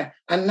in there,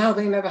 and now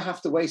they never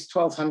have to waste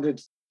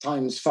 1,200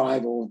 times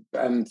 5 or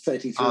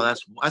 33. Oh,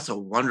 that's a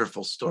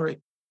wonderful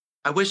story.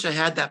 I wish I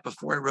had that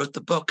before I wrote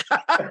the book.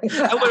 I would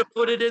have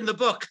put it in the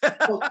book.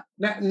 Well,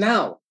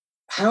 now,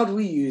 how do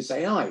we use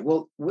AI?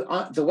 Well,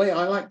 the way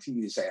I like to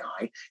use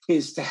AI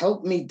is to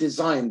help me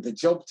design the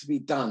job to be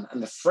done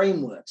and the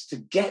frameworks to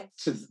get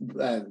to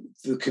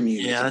the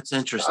community. Yeah, that's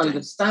interesting. To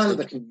understand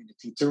the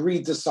community, to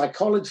read the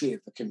psychology of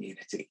the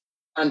community,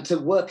 and to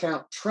work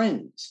out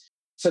trends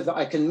so that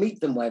I can meet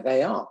them where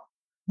they are.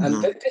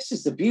 And this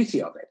is the beauty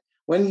of it.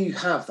 When you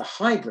have the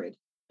hybrid,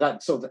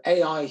 that sort of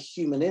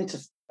AI-human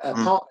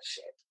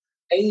partnership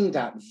aimed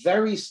at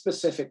very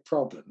specific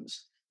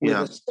problems with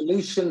a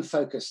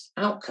solution-focused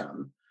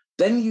outcome,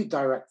 then you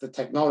direct the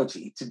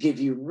technology to give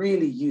you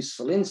really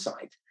useful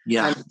insight.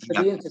 And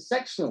for the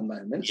intersectional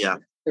moments,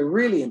 the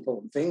really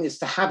important thing is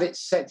to have it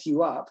set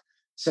you up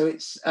so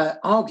it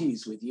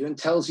argues with you and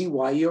tells you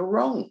why you're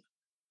wrong.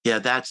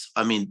 Yeah,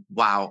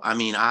 wow.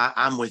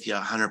 I'm with you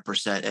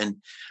 100%. And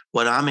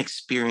what I'm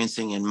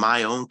experiencing in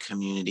my own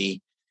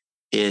community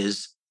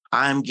is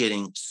I'm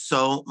getting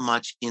so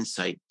much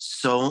insight,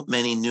 so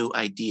many new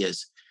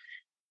ideas.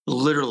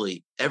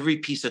 Literally every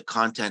piece of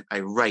content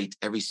I write,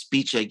 every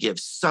speech I give,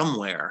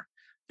 somewhere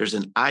there's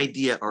an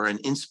idea or an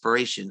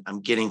inspiration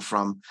I'm getting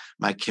from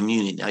my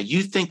community. Now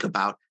you think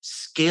about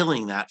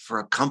scaling that for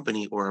a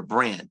company or a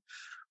brand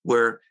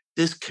where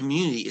this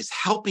community is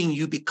helping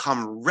you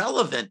become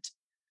relevant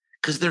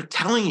because they're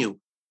telling you,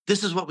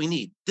 this is what we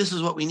need. This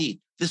is what we need.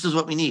 This is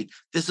what we need.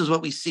 This is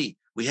what we see.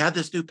 We have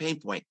this new pain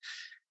point.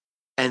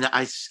 And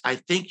I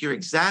think you're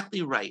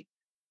exactly right.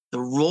 The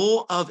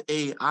role of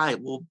AI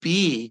will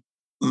be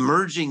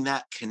merging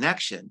that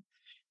connection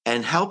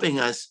and helping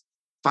us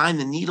find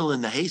the needle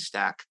in the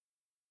haystack.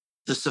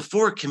 The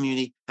Sephora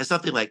community has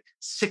something like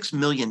 6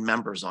 million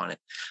members on it.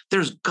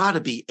 There's got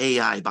to be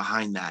AI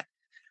behind that.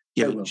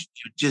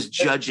 Just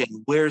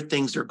judging where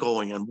things are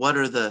going and what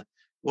are the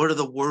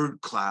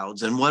word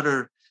clouds and what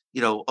are,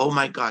 oh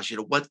my gosh,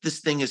 what this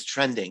thing is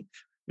trending.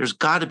 There's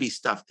got to be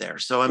stuff there.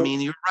 So, I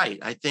mean, you're right.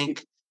 I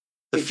think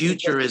the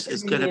future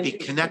is going to be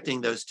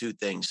connecting those two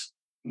things.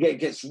 Yeah, it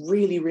gets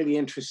really, really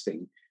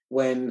interesting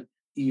when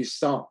you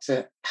start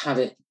to have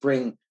it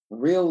bring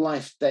real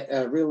life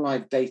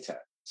data.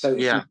 So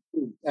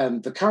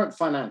the current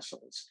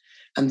financials,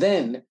 and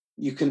then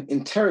you can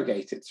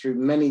interrogate it through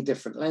many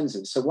different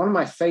lenses. So one of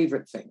my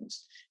favorite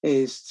things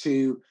is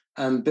to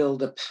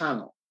build a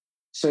panel.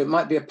 So it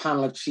might be a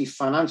panel of chief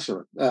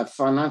financial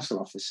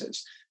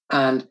officers,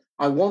 and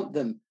I want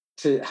them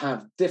to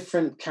have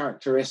different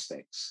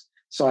characteristics.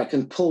 So I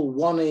can pull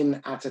one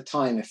in at a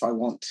time if I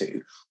want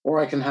to, or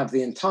I can have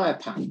the entire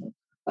panel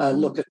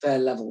look at their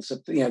levels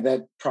of,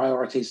 their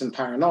priorities and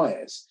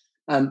paranoias,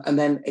 and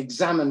then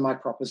examine my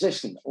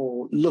proposition,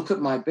 or look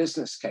at my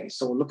business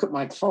case, or look at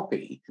my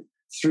copy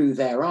through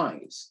their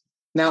eyes.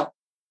 Now,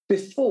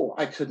 before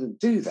I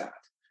couldn't do that.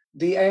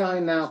 The AI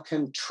now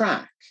can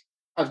track.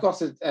 I've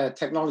got a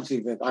technology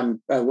that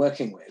I'm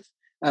working with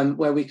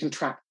where we can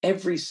track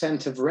every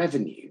cent of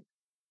revenue,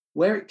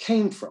 where it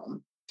came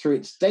from, through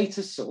its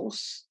data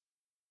source,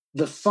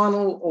 the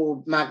funnel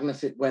or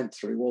magnet it went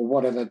through, or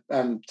whatever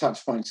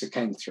touch points it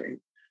came through,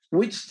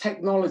 which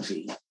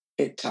technology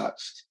it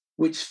touched,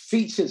 which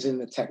features in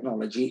the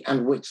technology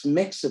and which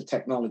mix of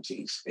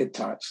technologies it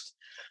touched,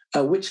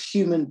 which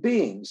human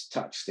beings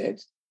touched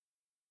it,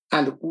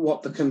 and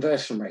what the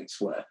conversion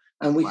rates were.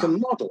 And we can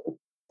model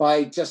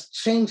by just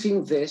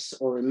changing this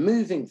or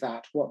removing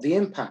that, what the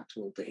impact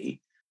will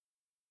be.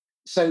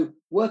 So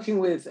working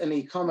with an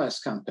e-commerce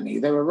company,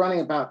 they were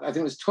running about, I think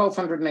it was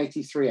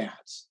 1,283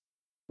 ads.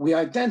 We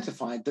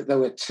identified that there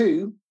were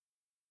 2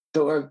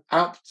 that were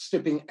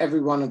outstripping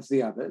every one of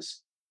the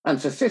others.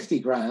 And for 50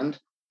 grand,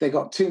 they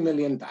got 2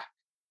 million back.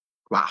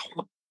 Wow.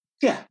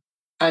 Yeah.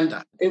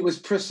 And it was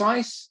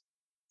precise,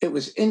 it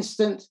was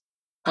instant,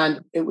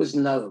 and it was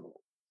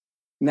knowable.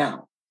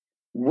 Now,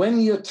 when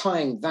you're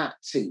tying that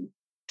to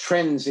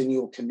trends in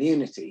your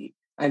community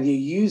and you're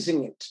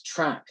using it to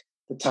track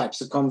the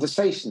types of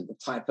conversation, the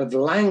type of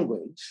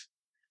language,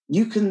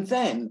 you can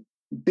then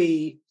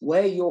be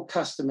where your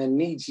customer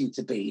needs you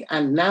to be.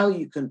 And now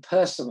you can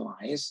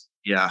personalize.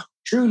 Yeah.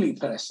 Truly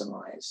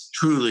personalize.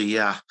 Truly,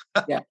 yeah.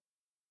 Yeah.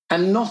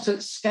 And not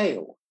at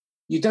scale.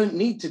 You don't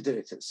need to do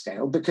it at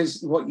scale,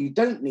 because what you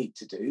don't need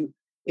to do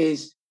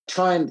is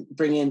try and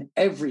bring in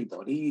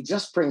everybody. You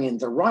just bring in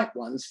the right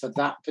ones for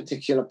that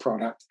particular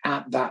product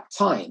at that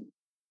time.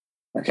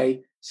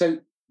 Okay, so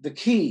the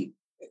key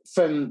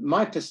from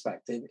my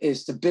perspective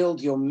is to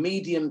build your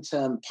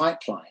medium-term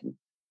pipeline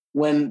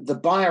when the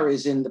buyer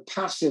is in the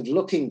passive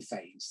looking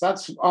phase.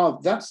 That's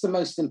the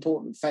most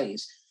important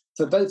phase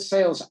for both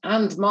sales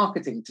and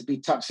marketing, to be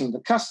touching the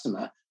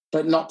customer,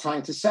 but not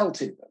trying to sell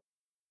to them.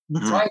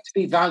 Mhm. Trying to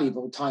be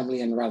valuable,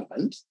 timely, and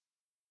relevant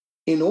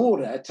in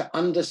order to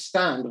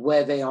understand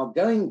where they are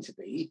going to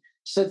be.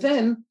 So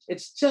then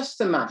it's just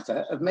a matter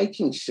of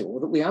making sure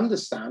that we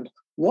understand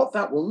what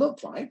that will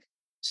look like.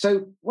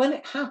 So when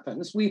it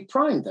happens, we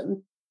prime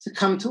them to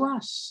come to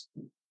us.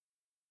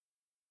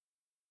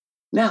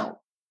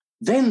 Now,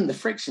 then the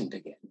friction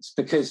begins,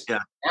 because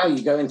now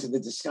you go into the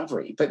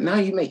discovery, but now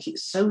you make it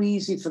so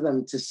easy for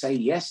them to say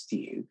yes to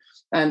you.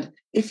 And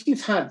if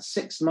you've had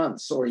 6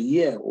 months or a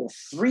year or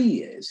 3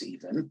 years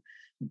even,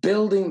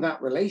 building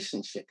that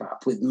relationship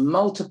up with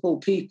multiple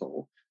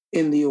people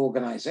in the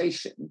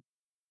organization,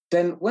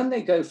 then when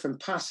they go from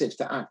passive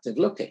to active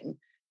looking,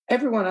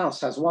 everyone else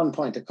has one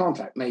point of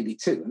contact, maybe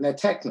two, and they're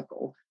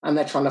technical and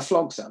they're trying to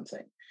flog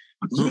something.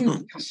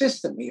 You've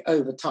consistently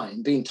over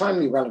time been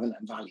timely, relevant,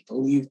 and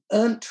valuable. You've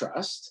earned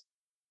trust.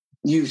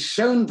 You've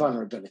shown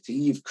vulnerability.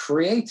 You've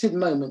created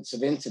moments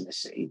of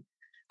intimacy,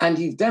 and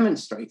you've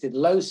demonstrated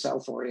low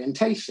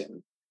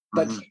self-orientation.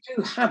 But you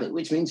do have it,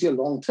 which means you're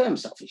long-term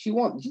selfish.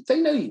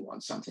 They know you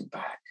want something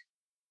back.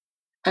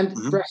 And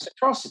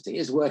reciprocity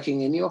is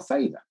working in your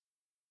favor.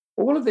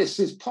 All of this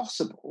is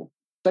possible,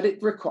 but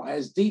it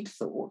requires deep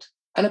thought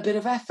and a bit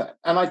of effort.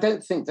 And I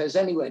don't think there's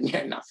anywhere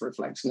near enough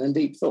reflection and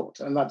deep thought.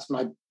 And that's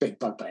my big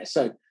bugbear.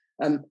 So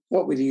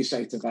what would you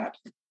say to that?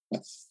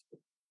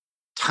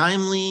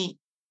 Timely,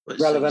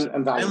 relevant,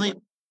 and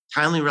valuable.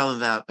 Timely,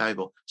 relevant,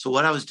 valuable. So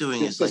what I was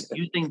doing is like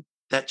using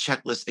that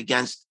checklist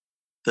against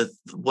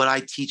what I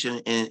teach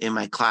in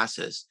my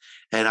classes.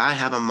 And I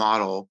have a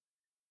model.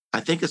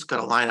 I think it's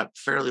going to line up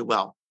fairly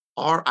well.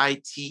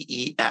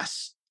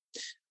 RITES.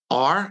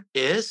 R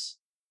is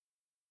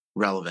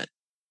relevant.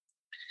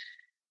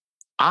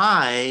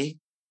 I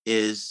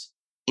is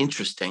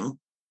interesting,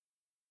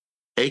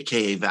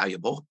 aka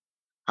valuable.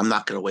 I'm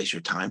not going to waste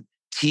your time.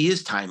 T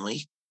is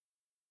timely.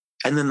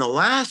 And then the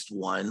last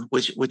one,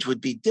 which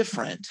would be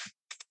different,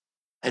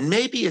 and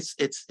maybe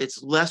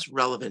it's less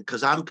relevant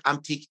because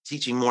I'm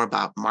teaching more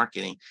about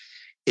marketing,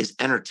 is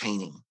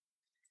entertaining.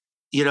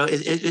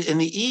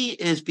 And the E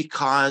is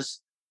because,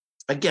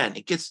 again,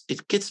 it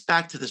gets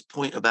back to this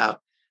point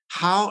about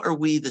how are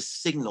we the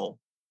signal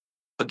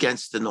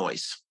against the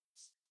noise.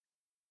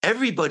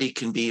 Everybody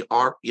can be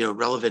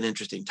relevant,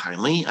 interesting,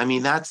 timely. I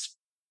mean, that's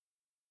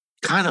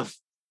kind of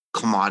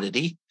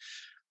commodity,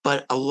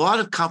 but a lot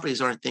of companies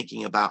aren't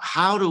thinking about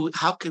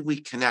how can we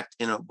connect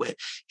in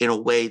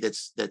a way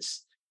that's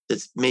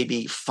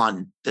maybe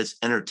fun, that's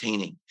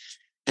entertaining.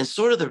 And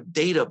sort of the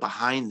data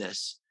behind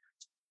this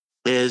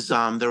is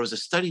there was a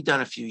study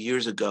done a few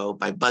years ago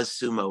by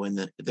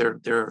BuzzSumo,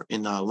 they're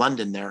in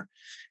London there,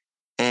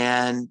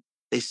 and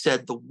they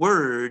said the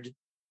word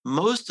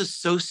most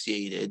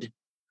associated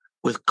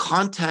with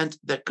content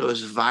that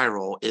goes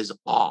viral is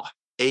awe,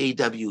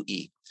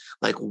 AWE.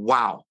 Like,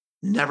 wow,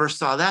 never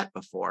saw that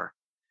before.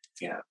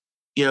 Yeah.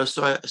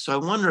 So I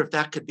wonder if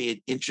that could be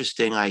an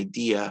interesting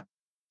idea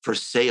for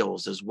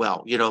sales as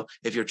well.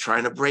 If you're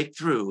trying to break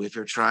through,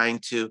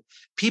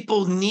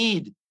 people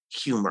need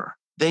humor.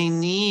 They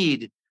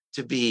need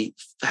to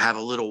have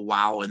a little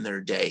wow in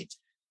their day.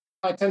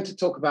 I tend to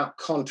talk about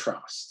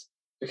contrast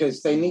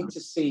because they need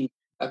to see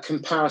a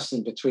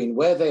comparison between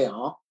where they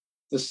are,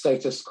 the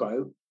status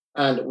quo,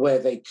 and where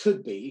they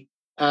could be.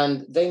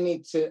 And they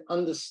need to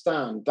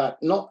understand that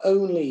not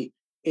only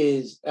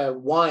is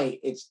why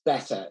it's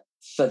better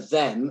for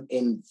them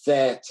in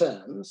their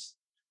terms,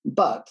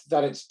 but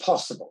that it's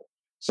possible.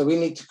 So we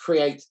need to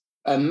create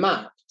a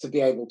map to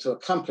be able to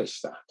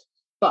accomplish that.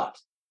 But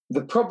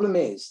the problem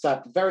is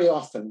that very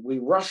often we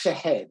rush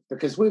ahead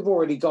because we've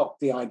already got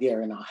the idea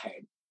in our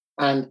head.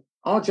 And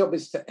our job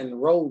is to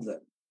enroll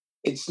them.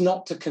 It's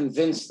not to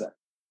convince them.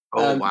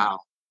 Oh, wow.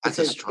 That's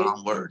a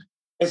strong word.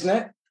 Isn't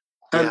it?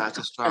 Yeah, it's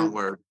a strong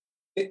word.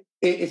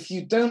 If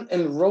you don't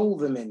enroll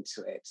them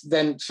into it,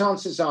 then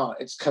chances are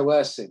it's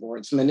coercive or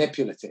it's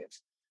manipulative.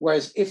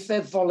 Whereas if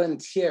they're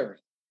volunteering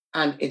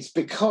and it's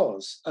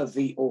because of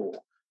the awe,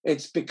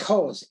 it's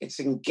because it's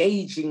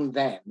engaging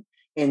them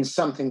in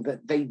something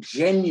that they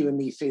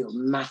genuinely feel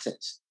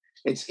matters,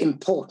 it's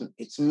important,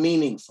 it's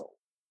meaningful.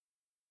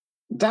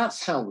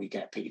 That's how we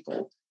get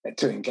people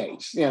to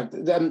engage.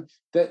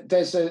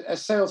 There's a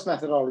sales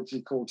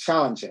methodology called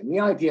challenging. The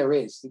idea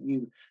is that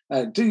you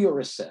do your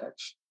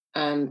research,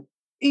 and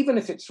even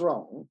if it's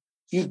wrong,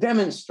 you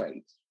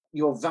demonstrate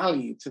your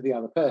value to the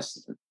other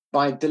person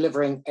by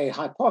delivering a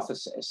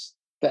hypothesis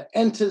that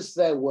enters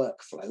their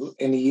workflow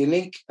in a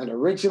unique and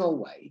original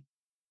way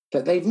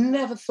that they've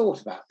never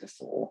thought about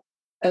before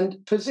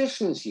and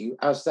positions you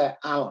as their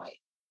ally,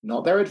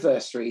 not their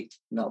adversary,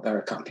 not their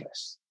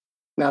accomplice.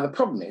 Now, the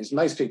problem is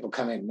most people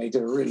come in and they do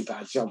a really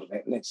bad job of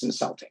it and it's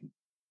insulting.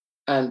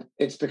 And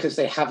it's because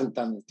they haven't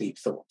done the deep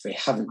thought. They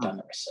haven't done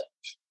the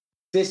research.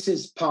 This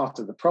is part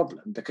of the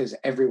problem because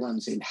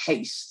everyone's in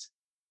haste.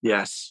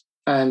 Yes.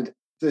 And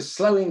the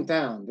slowing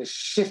down, the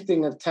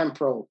shifting of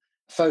temporal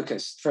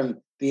focus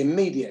from the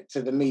immediate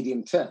to the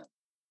medium term.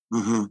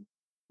 Mm-hmm.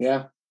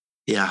 Yeah.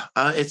 Yeah.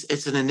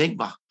 It's an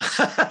enigma.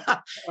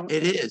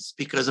 It is,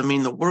 because, I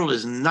mean, the world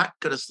is not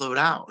going to slow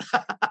down.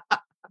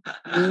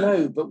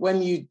 No, but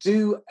when you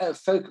do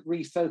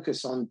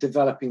refocus on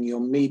developing your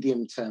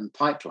medium-term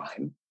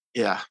pipeline,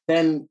 Yeah.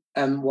 then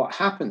what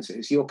happens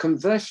is your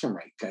conversion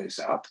rate goes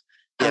up,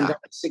 and there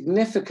are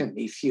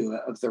significantly fewer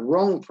of the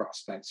wrong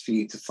prospects for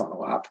you to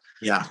follow up.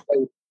 Yeah.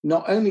 So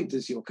not only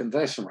does your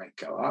conversion rate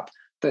go up,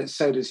 but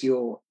so does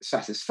your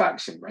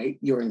satisfaction rate,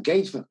 your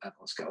engagement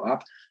levels go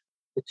up,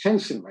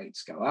 retention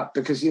rates go up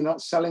because you're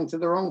not selling to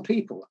the wrong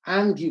people,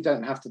 and you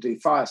don't have to do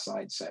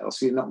fireside sales,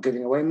 so you're not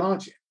giving away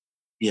margin.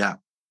 Yeah.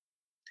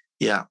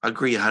 Yeah.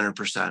 Agree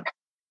 100%.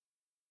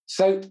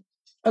 So,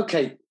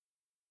 okay,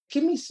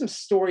 give me some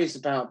stories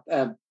about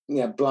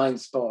blind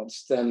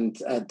spots and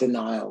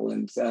denial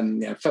and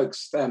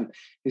folks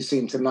who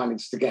seem to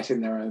manage to get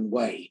in their own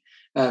way,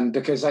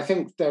 because I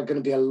think there are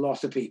going to be a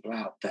lot of people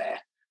out there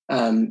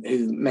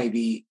who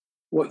maybe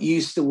what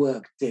used to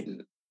work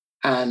didn't.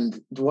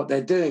 And what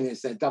they're doing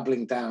is they're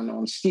doubling down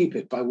on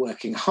stupid by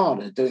working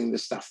harder, doing the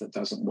stuff that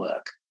doesn't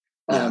work,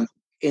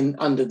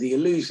 under the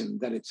illusion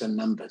that it's a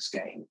numbers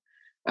game.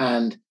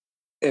 And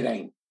it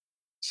ain't.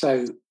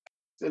 So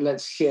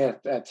let's hear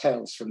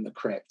tales from the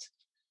crypt.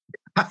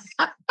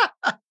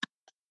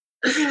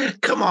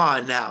 Come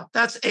on now.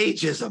 That's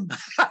ageism.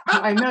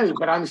 I know,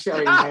 but I'm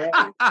showing my age.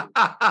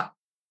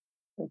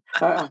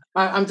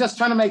 I'm just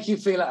trying to make you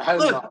feel at home.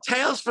 Look, Mark.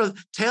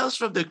 tales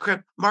from the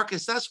crypt.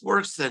 Marcus, that's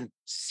worse than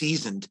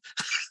seasoned.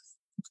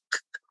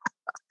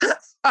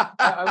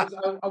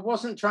 I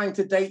wasn't trying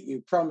to date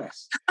you,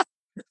 promise.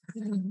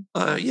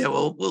 Yeah,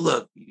 well,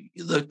 look,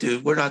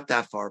 dude, we're not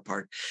that far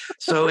apart.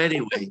 So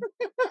anyway,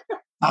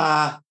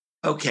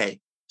 okay.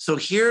 So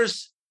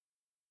here's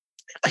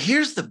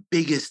the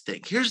biggest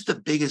thing. Here's the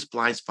biggest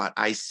blind spot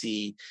I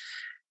see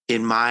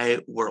in my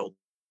world,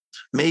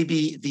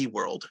 maybe the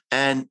world,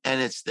 and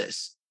it's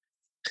this.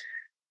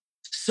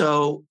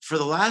 So for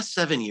the last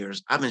 7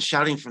 years, I've been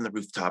shouting from the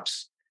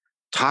rooftops,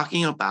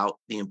 talking about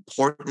the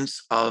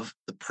importance of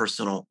the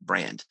personal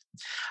brand.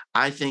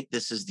 I think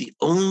this is the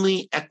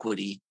only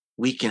equity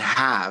we can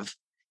have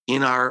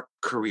in our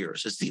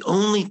careers. It's the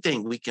only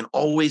thing we can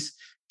always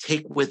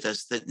take with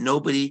us that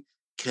nobody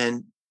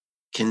can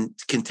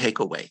take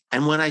away.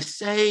 And when I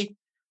say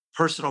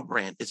personal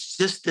brand, it's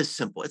just this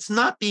simple. It's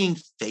not being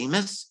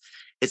famous.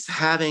 It's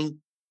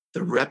having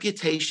the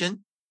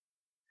reputation,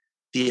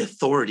 the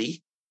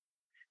authority,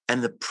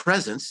 and the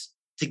presence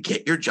to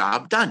get your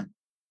job done,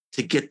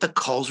 to get the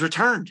calls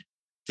returned,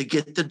 to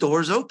get the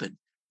doors open.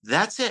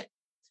 That's it.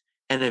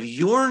 And if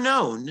you're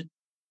known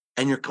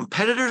and your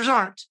competitors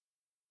aren't,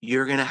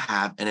 you're going to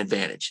have an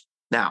advantage.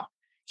 Now,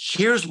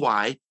 here's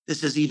why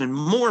this is even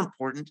more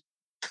important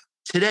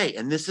today.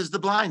 And this is the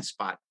blind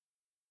spot.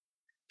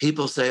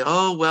 People say,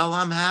 oh, well,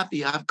 I'm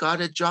happy. I've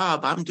got a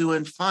job. I'm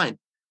doing fine.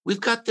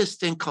 We've got this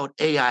thing called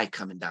AI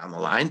coming down the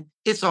line.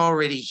 It's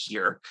already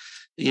here.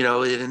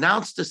 It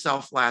announced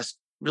itself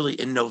really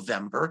in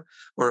November,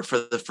 where for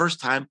the first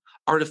time,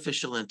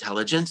 artificial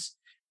intelligence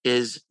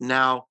is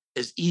now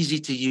as easy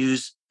to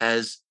use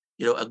as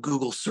a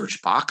Google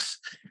search box,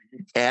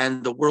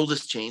 and the world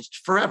has changed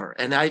forever.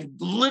 And I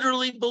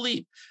literally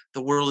believe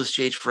the world has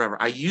changed forever.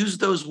 I used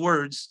those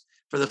words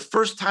for the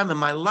first time in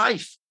my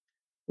life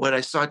when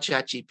I saw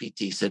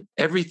ChatGPT. Said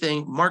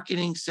everything,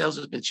 marketing, sales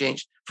has been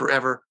changed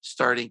forever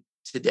starting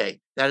today.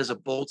 That is a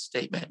bold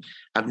statement.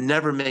 I've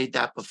never made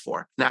that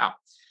before. Now,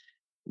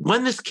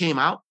 when this came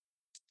out,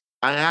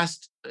 I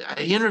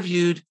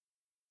interviewed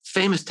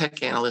famous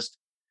tech analyst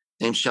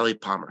named Shelley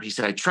Palmer. He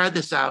said, I tried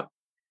this out.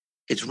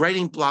 It's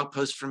writing blog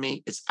posts for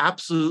me. It's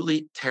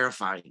absolutely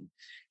terrifying.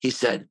 He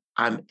said,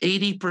 I'm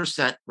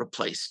 80%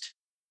 replaced.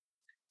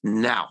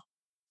 Now,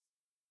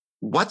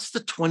 what's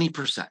the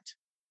 20%?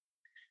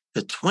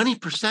 The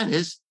 20%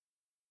 is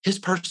his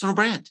personal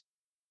brand.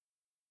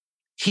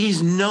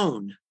 He's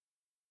known.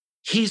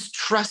 He's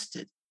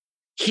trusted.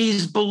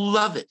 He's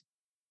beloved.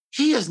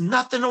 He has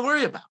nothing to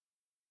worry about.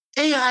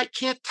 AI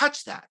can't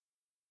touch that.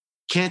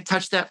 Can't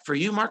touch that for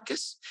you,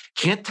 Marcus.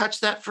 Can't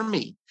touch that for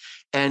me.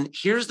 And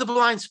here's the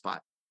blind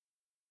spot.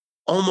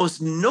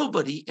 Almost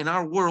nobody in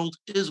our world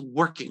is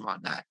working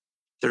on that.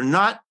 They're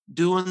not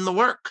doing the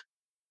work.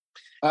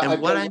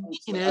 And what I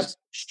mean is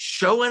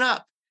showing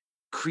up,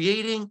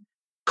 creating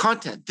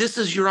content. This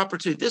is your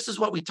opportunity. This is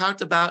what we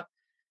talked about,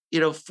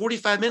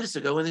 45 minutes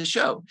ago in the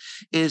show,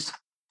 is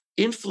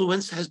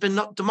influence has been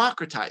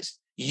democratized.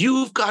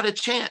 You've got a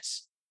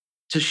chance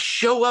to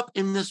show up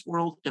in this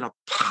world in a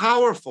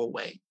powerful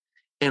way,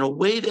 in a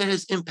way that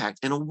has impact,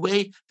 in a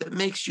way that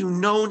makes you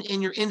known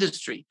in your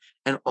industry.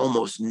 And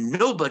almost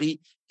nobody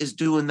is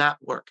doing that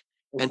work.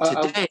 And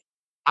today,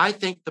 I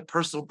think the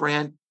personal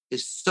brand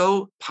is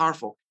so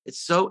powerful. It's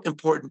so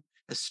important,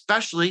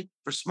 especially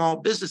for small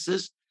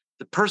businesses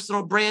The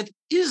personal brand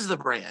is the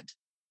brand.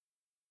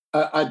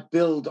 I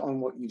build on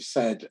what you've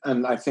said,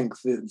 and I think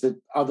the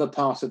other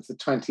part of the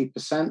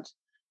 20%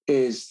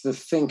 is the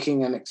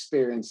thinking and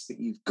experience that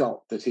you've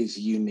got that is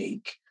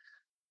unique.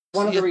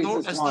 One of the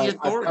reasons why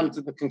I've come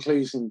to the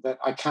conclusion that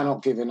I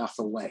cannot give enough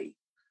away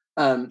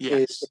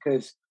is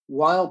because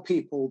while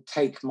people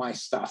take my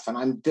stuff, and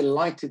I'm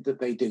delighted that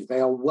they do, they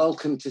are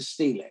welcome to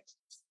steal it,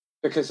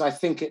 because I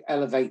think it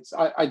elevates.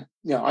 I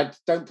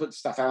don't put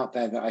stuff out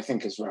there that I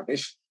think is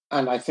rubbish,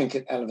 and I think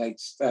it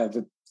elevates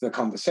the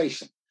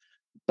conversation.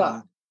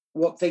 But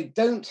what they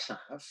don't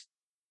have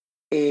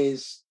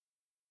is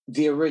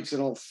the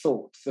original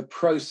thought, the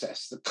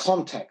process, the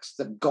context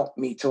that got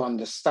me to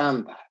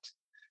understand that.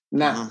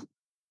 Now,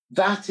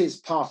 that is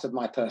part of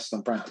my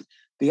personal brand.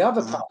 The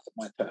other part of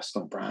my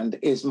personal brand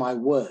is my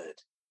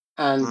word.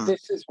 And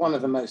this is one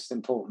of the most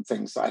important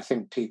things that I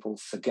think people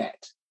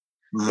forget.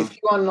 If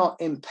you are not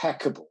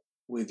impeccable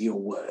with your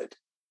word,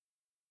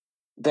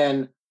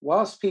 then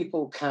whilst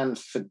people can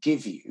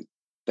forgive you,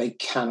 they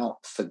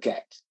cannot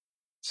forget.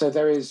 So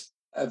there is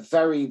a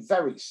very,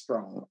 very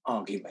strong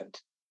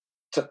argument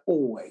to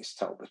always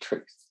tell the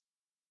truth,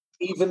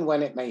 even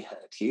when it may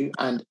hurt you,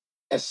 and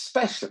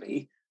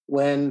especially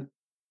when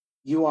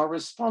you are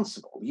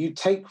responsible. You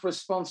take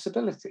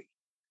responsibility,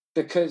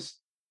 because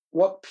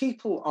what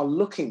people are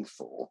looking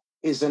for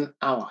is an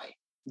ally.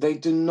 They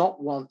do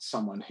not want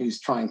someone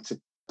who's trying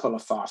to pull a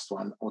fast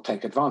one or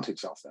take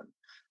advantage of them.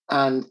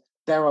 And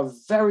there are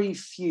very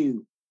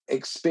few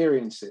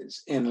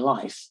experiences in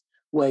life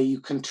where you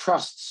can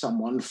trust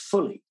someone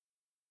fully.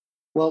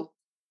 Well,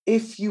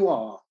 if you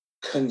are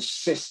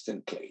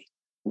consistently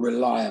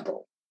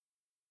reliable,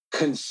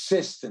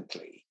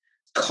 consistently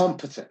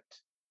competent,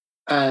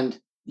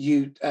 and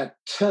you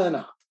turn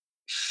up,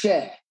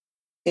 share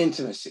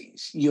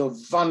intimacies, you're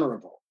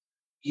vulnerable,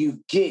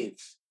 you give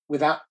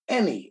without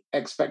any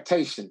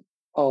expectation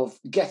of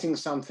getting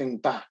something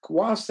back,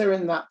 whilst they're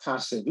in that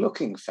passive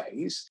looking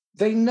phase,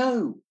 they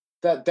know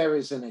that there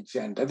is an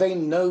agenda. They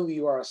know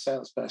you are a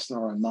salesperson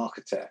or a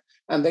marketer,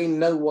 and they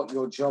know what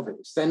your job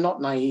is. They're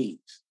not naive.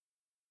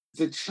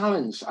 The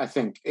challenge, I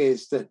think,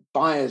 is that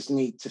buyers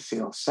need to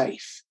feel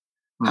safe.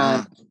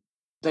 And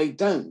they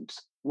don't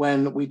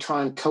when we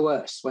try and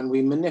coerce, when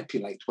we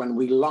manipulate, when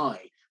we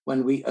lie,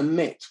 when we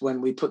omit, when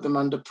we put them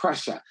under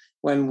pressure,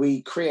 when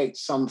we create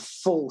some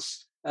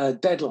false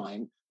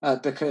deadline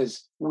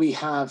because we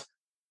have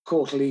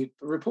quarterly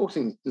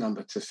reporting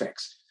number to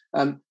fix.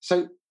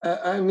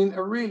 I mean,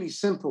 a really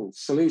simple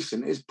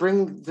solution is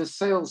bring the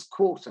sales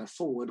quarter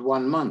forward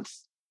 1 month.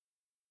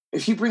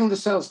 If you bring the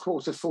sales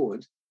quarter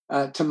forward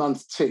to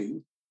month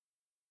 2,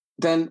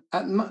 then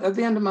at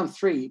the end of month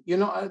 3, you're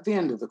not at the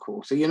end of the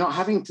quarter. You're not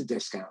having to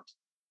discount.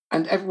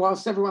 And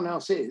whilst everyone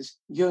else is,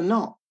 you're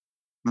not.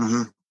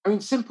 I mean,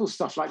 simple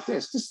stuff like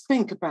this. Just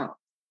think about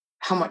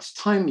how much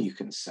time you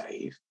can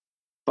save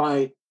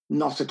by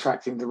not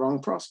attracting the wrong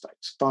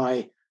prospects,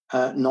 by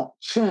not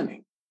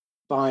churning,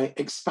 by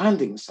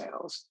expanding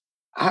sales.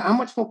 How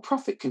much more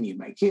profit can you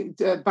make?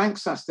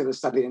 BankSAS did a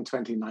study in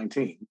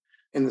 2019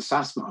 in the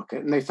SaaS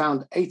market, and they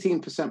found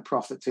 18%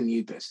 profit for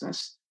new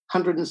business,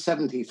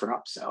 170 for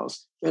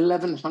upsells,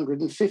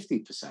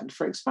 1,150%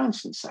 for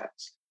expansion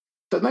sales.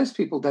 But most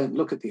people don't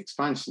look at the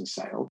expansion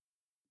sale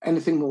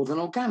anything more than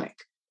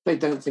organic. They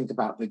don't think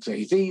about the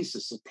JVs,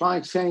 the supply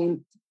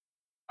chain.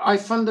 I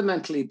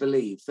fundamentally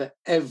believe that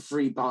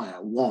every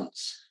buyer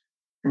wants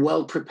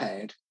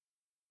well-prepared,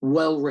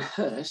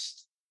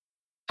 well-rehearsed,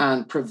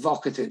 and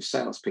provocative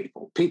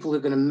salespeople, people who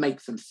are going to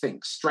make them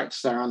think,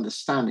 stretch their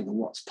understanding of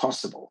what's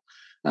possible.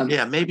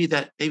 Maybe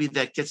that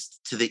gets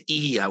to the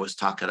E I was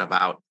talking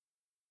about.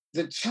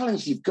 The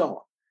challenge you've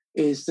got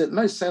is that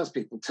most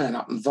salespeople turn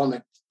up and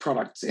vomit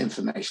product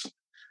information.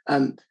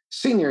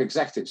 Senior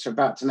executives are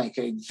about to make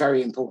a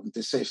very important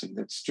decision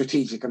that's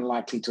strategic and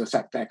likely to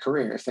affect their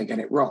career if they get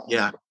it wrong.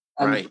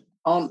 Right.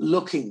 Aren't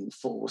looking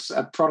for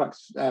a product,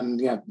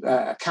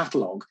 a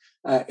catalog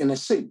in a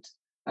suit.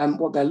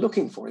 What they're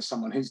looking for is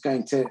someone who's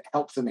going to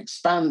help them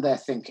expand their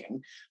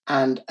thinking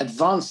and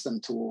advance them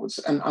towards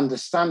an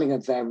understanding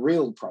of their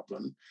real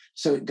problem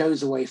so it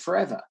goes away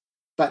forever.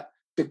 But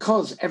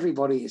because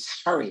everybody is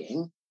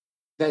hurrying,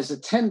 there's a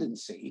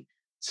tendency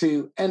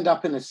to end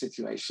up in a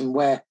situation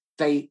where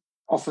they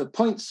offer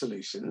point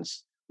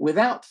solutions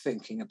without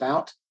thinking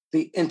about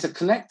the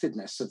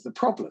interconnectedness of the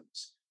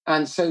problems.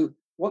 And so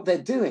what they're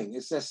doing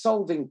is they're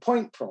solving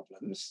point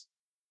problems,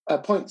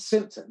 point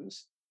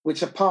symptoms,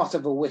 which are part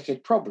of a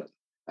wicked problem.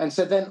 And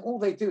so then all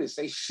they do is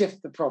they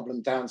shift the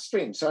problem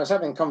downstream. So I was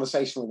having a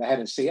conversation with the head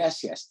of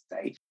CS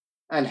yesterday,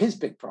 and his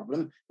big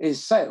problem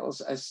is sales,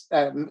 as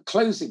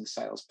closing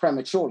sales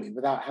prematurely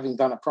without having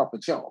done a proper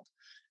job.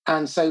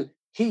 And so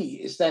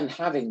he is then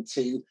having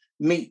to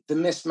meet the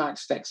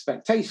mismatched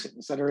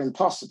expectations that are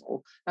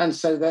impossible. And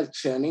so they're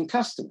churning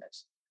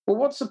customers. Well,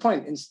 what's the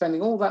point in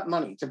spending all that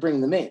money to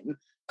bring them in,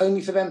 only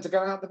for them to go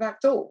out the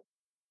back door?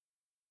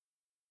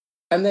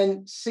 And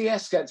then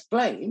CS gets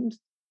blamed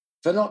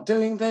for not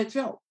doing their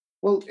job.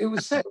 Well, it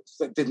was sales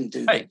that didn't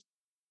do it.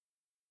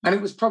 And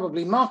it was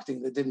probably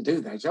marketing that didn't do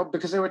their job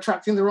because they were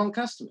attracting the wrong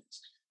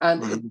customers.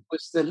 And it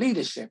was the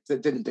leadership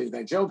that didn't do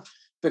their job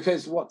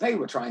because what they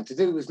were trying to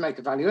do was make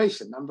a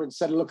valuation number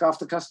instead of look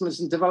after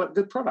customers and develop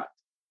good product.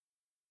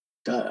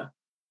 Duh.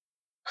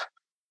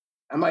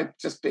 Am I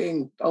just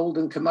being old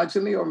and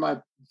curmudgeonly, or am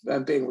I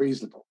being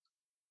reasonable?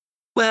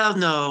 Well,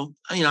 no,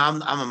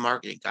 I'm a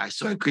marketing guy,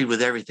 so I agreed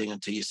with everything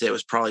until you say it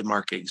was probably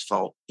marketing's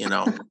fault.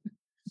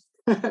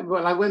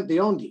 Well, I went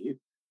beyond you.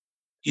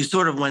 You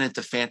sort of went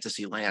into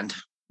fantasy land.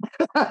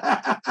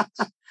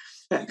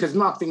 Because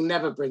marketing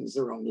never brings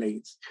the wrong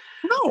leads.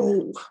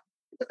 No.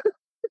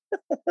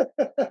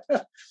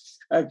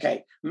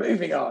 Okay,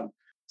 moving on.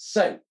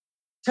 So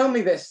tell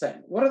me this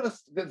then. What are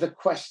the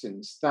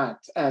questions that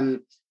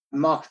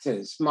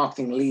marketers,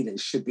 marketing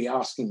leaders should be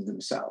asking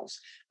themselves?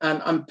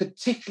 And I'm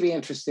particularly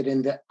interested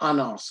in the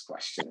unasked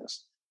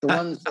questions, the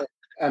ones that,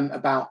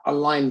 about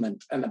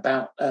alignment and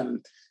about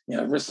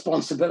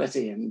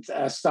responsibility and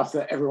stuff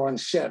that everyone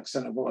shirks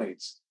and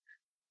avoids.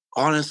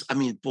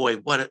 Boy,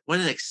 what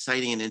an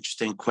exciting and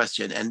interesting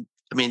question. And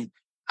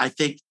I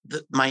think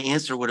that my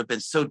answer would have been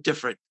so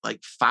different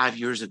like 5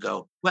 years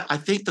ago. Well, I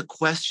think the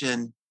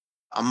question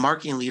a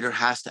marketing leader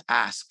has to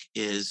ask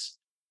is,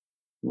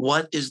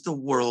 what is the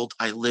world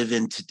I live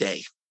in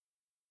today?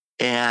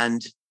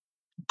 And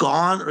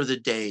gone are the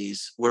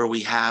days where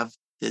we have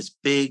this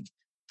big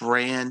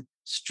brand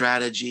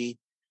strategy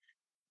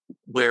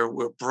where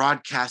we're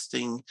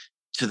broadcasting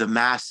to the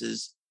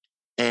masses.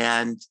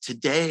 And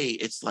today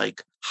it's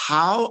like,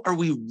 how are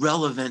we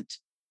relevant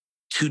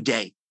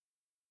today?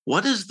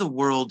 What is the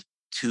world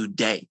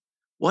today?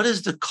 What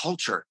is the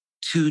culture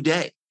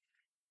today?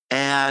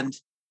 And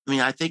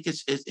I think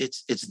it's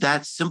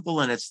that simple,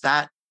 and it's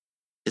that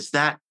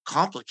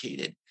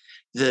complicated.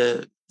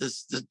 The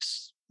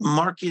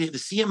marketing, the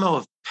CMO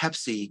of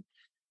Pepsi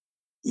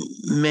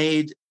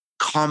made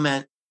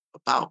comment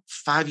about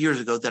 5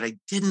 years ago that I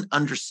didn't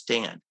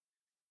understand.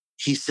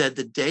 He said,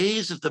 the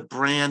days of the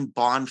brand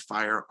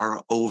bonfire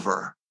are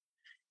over.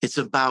 It's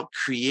about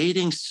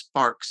creating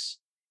sparks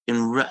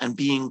and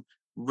being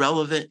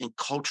relevant in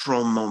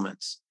cultural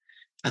moments.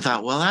 I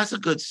thought, well, that's a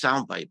good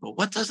soundbite, but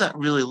what does that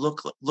really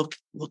look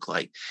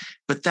like?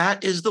 But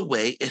that is the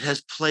way it has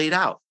played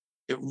out.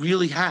 It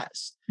really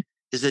has.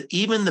 Is that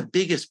even the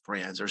biggest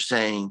brands are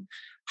saying,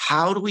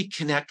 how do we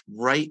connect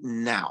right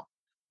now?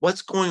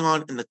 What's going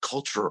on in the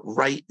culture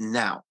right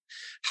now?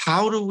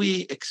 How do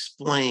we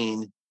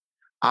explain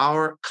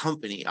our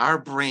company, our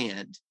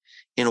brand,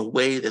 in a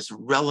way that's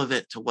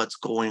relevant to what's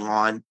going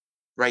on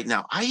right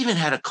now? I even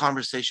had a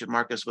conversation,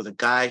 Marcus, with a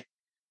guy.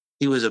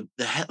 He was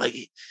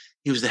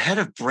he was the head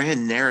of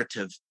brand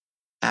narrative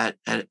at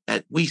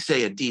we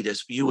say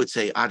Adidas, you would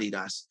say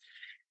Adidas.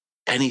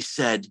 And he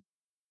said,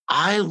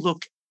 I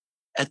look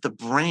at the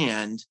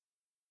brand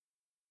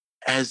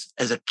as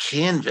a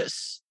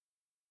canvas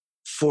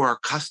for our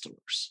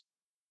customers.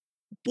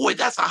 Boy,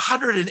 that's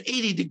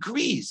 180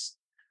 degrees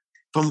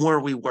from where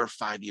we were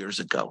 5 years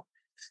ago.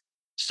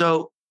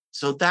 So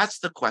that's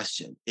the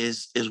question,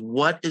 is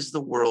what is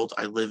the world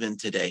I live in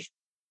today?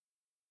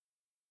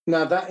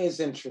 Now, that is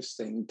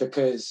interesting,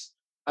 because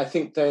I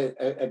think that,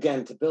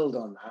 again, to build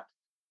on that,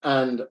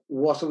 and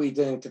what are we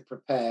doing to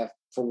prepare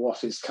for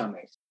what is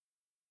coming?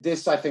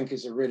 This, I think,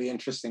 is a really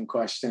interesting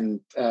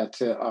question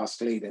to ask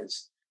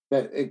leaders.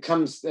 There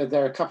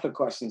are a couple of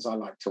questions I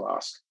like to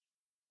ask.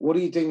 What are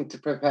you doing to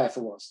prepare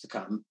for what's to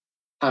come?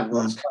 And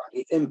what's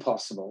currently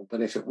impossible,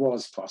 but if it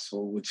was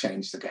possible, would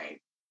change the game?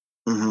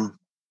 Mm-hmm.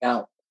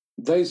 Now,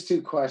 those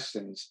two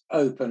questions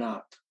open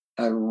up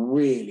a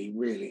really,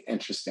 really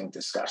interesting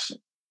discussion.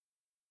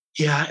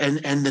 Yeah,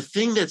 and the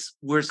thing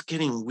where it's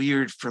getting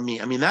weird for me,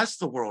 that's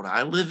the world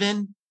I live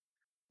in.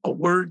 A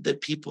word that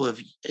people have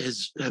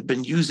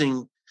been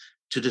using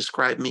to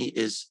describe me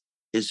is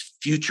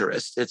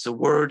futurist. It's a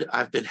word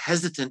I've been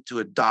hesitant to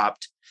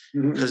adopt,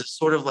 because it's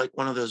sort of like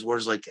one of those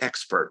words like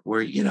expert,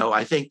 where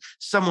I think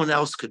someone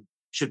else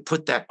should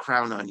put that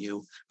crown on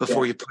you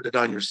before you put it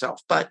on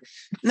yourself. But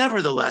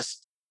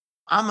nevertheless,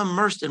 I'm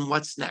immersed in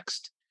what's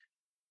next.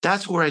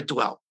 That's where I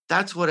dwell.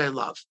 That's what I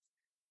love.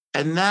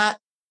 And that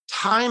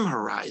time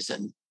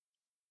horizon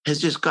has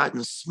just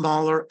gotten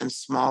smaller and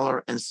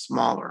smaller and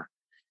smaller.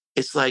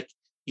 It's like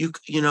you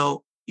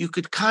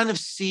could kind of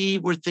see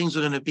where things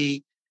are going to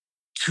be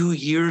 2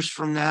 years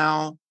from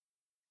now.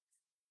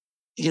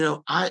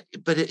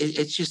 But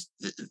it's just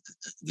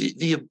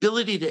the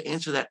ability to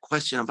answer that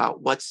question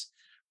about what's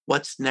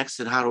next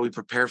and how do we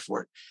prepare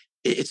for it.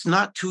 It's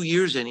not 2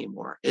 years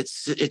anymore.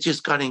 It's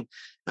just gotten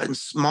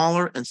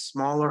smaller and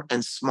smaller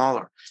and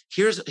smaller.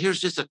 Here's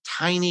just a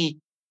tiny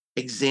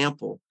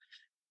example.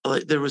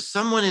 There was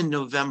someone in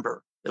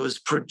November that was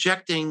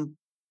projecting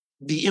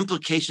the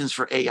implications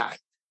for AI.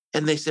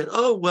 And they said,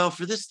 oh, well,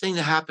 for this thing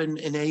to happen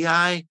in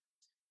AI,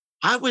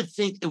 I would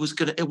think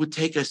it would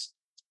take us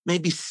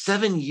maybe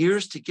 7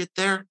 years to get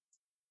there.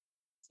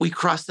 We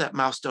crossed that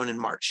milestone in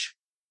March.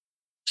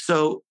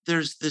 So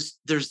there's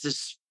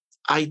this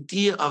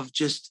idea of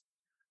just,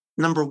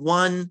 number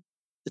one,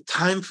 the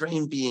time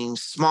frame being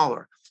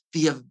smaller,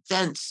 the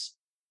events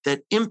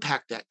that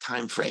impact that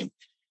time frame.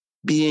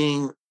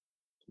 being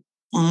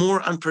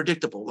more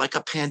unpredictable, like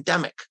a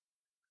pandemic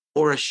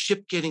or a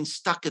ship getting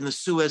stuck in the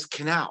Suez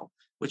Canal,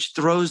 which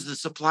throws the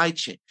supply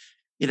chain.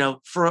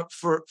 For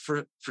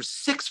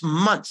 6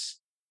 months,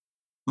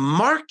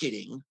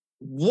 marketing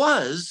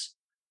was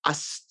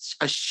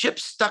a ship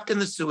stuck in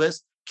the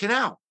Suez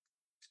Canal.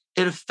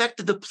 It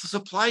affected the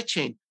supply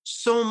chain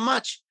so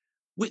much.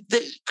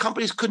 The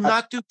companies could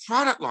not do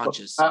product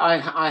launches.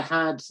 I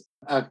had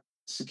a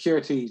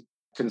security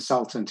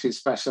consultant who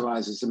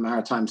specializes in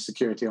maritime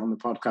security on the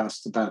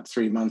podcast about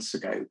 3 months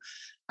ago.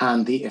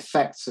 And the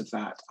effects of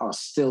that are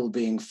still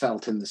being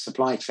felt in the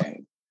supply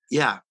chain.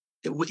 Yeah.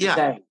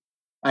 Today.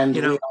 And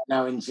we are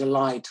now in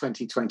July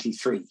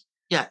 2023.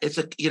 Yeah, it's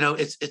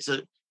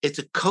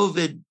a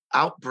COVID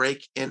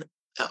outbreak in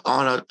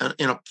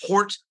a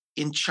port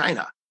in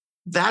China.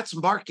 That's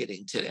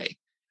marketing today.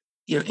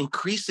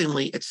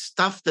 Increasingly, it's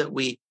stuff that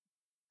we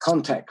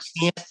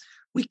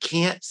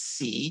can't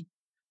see,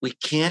 we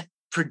can't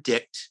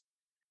predict.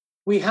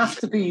 We have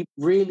to be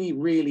really,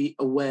 really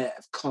aware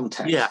of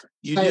context. Yeah,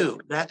 you do.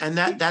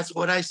 That's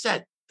what I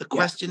said. The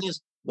question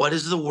is, what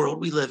is the world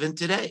we live in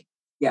today?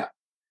 Yeah.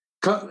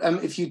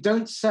 If you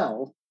don't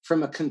sell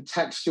from a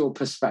contextual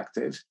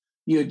perspective,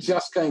 you're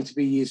just going to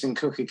be using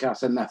cookie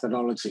cutter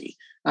methodology.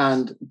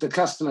 And the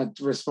customer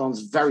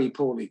responds very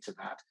poorly to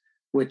that.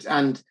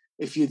 And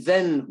if you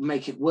then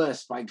make it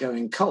worse by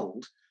going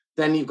cold,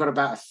 then you've got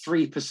about a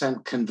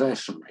 3%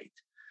 conversion rate.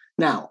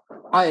 Now,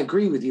 I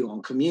agree with you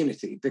on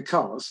community,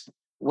 because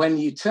when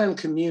you turn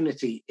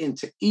community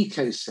into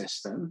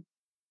ecosystem,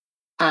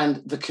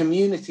 and the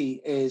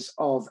community is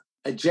of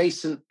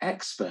adjacent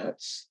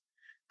experts,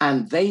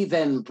 and they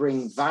then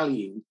bring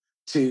value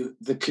to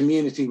the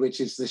community,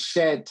 which is the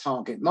shared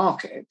target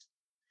market,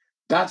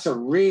 that's a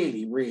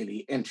really,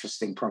 really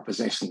interesting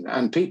proposition.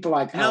 And people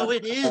like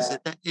it is.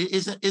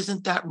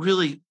 Isn't that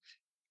really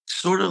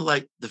sort of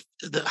like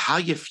the how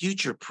you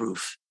future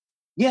proof?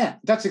 Yeah,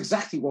 that's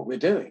exactly what we're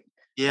doing.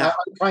 Yeah,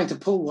 I'm trying to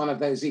pull one of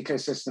those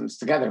ecosystems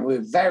together, and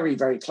we're very,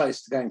 very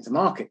close to going to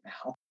market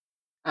now.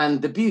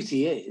 And the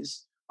beauty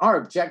is, our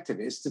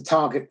objective is to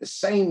target the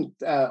same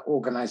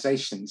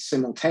organizations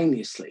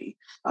simultaneously,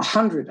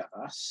 100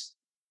 of us,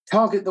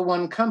 target the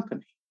one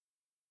company,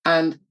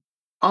 and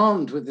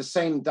armed with the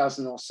same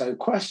dozen or so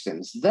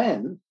questions,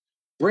 then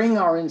bring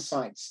our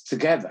insights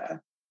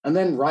together and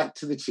then write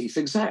to the chief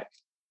exec.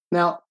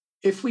 Now,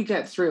 if we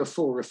get 3 or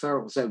 4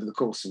 referrals over the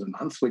course of a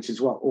month, which is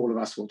what all of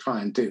us will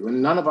try and do,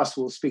 and none of us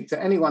will speak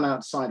to anyone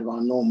outside of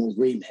our normal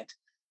remit,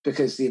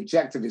 because the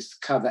objective is to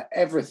cover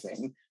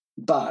everything,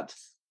 but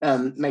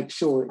make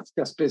sure it's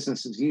just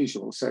business as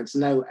usual, so it's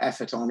no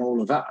effort on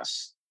all of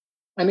us.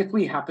 And if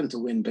we happen to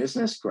win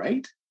business,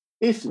 great.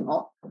 If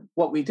not,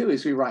 what we do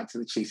is we write to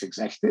the chief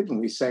executive and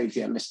we say,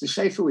 dear Mr.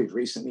 Schaefer, we've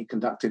recently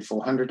conducted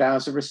 400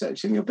 hours of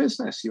research in your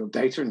business. Your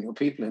data and your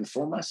people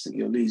inform us that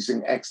you're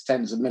losing X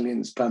tens of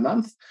millions per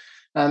month.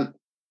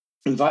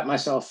 Invite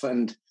myself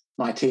and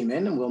my team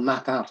in, and we'll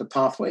map out a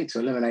pathway to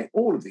eliminate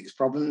all of these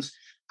problems,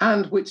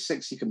 and which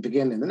 6 you can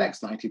begin in the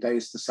next 90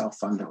 days to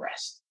self-fund the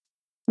rest.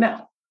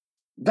 Now,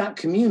 that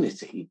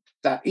community,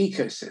 that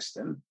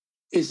ecosystem,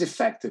 is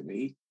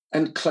effectively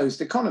a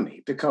closed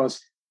economy, because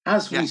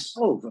as we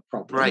solve a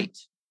problem,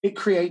 it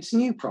creates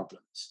new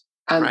problems.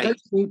 And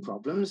those new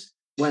problems,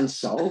 when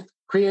solved,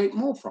 create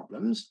more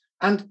problems.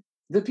 And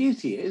the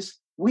beauty is,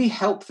 we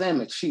help them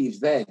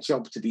achieve their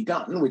job to be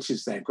done, which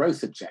is their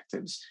growth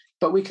objectives,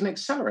 but we can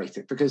accelerate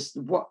it, because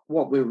what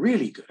we're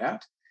really good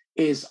at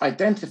is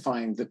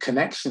identifying the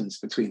connections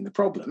between the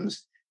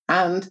problems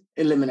and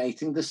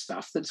eliminating the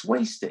stuff that's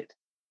wasted.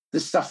 The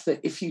stuff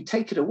that, if you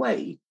take it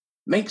away,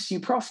 makes you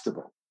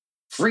profitable,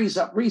 frees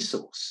up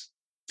resource,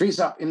 frees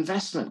up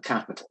investment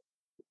capital,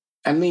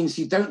 and means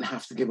you don't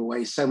have to give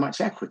away so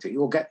much equity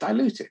or get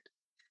diluted.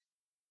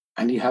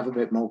 And you have a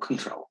bit more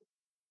control.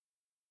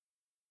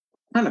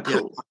 Kind of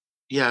cool.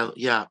 Yeah.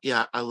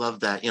 I love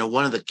that.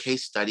 One of the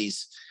case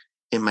studies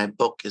in my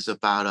book is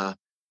about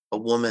a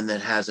woman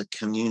that has a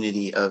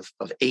community of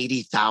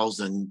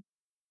 80,000,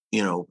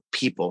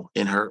 people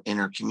in her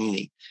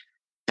community.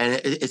 And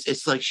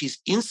it's like she's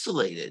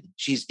insulated.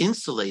 She's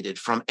insulated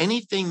from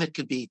anything that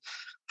could be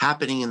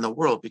happening in the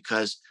world,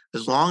 because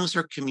as long as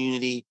her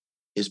community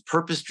is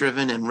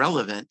purpose-driven and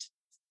relevant,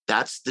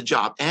 that's the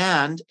job.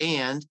 And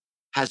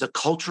has a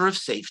culture of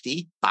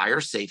safety,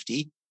 buyer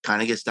safety,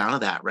 kind of gets down to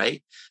that,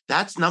 right?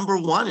 That's number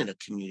one in a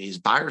community, is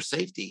buyer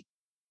safety.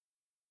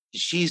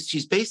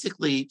 She's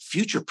basically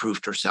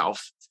future-proofed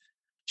herself.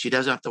 She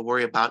doesn't have to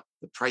worry about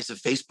the price of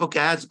Facebook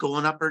ads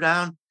going up or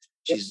down.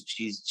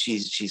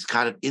 She's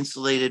kind of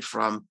insulated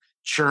from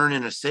churn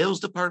in a sales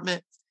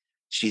department.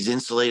 She's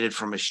insulated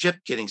from a ship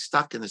getting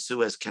stuck in the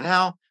Suez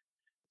Canal,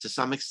 to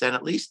some extent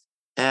at least.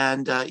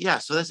 And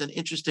so that's an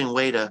interesting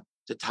way to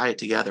tie it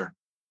together.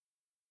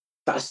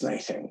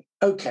 Fascinating.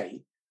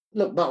 Okay.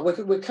 Look, Mark,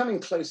 we're coming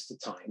close to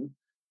time.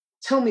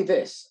 Tell me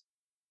this.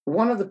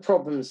 One of the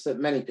problems that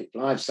many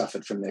people, I've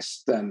suffered from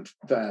this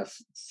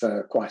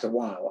for quite a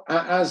while,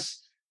 as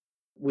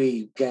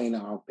we gain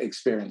our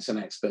experience and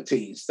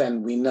expertise,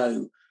 then we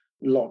know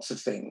lots of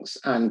things,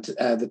 and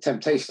the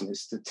temptation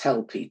is to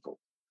tell people.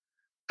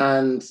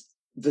 And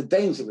the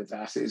danger with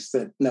that is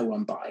that no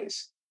one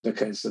buys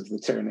because of the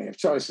tyranny of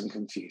choice and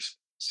confusion.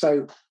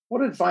 So,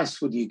 what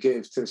advice would you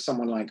give to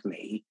someone like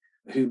me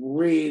who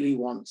really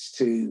wants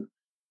to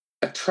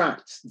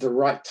attract the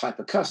right type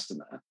of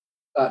customer,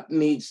 but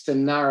needs to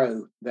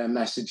narrow their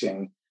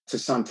messaging to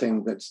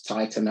something that's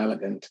tight and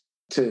elegant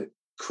to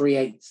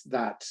create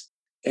that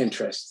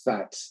interest,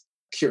 that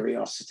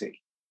curiosity?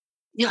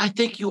 I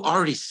think you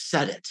already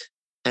said it.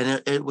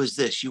 And it was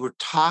this: you were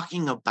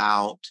talking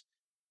about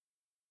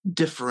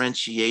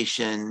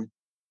differentiation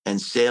and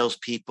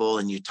salespeople,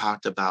 and you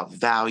talked about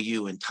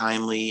value and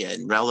timely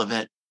and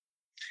relevant.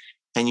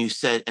 And you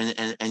said,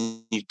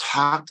 and you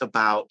talked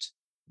about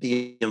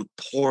the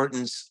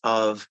importance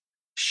of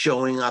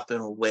showing up in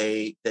a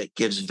way that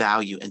gives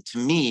value. And to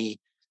me,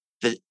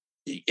 that,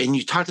 and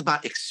you talked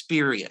about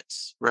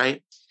experience,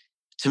 right?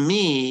 To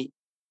me,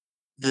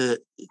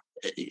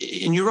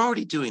 and you're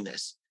already doing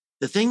this.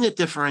 The thing that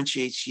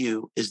differentiates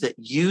you is that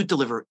you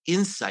deliver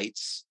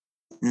insights,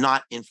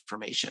 not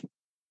information.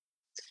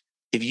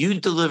 If you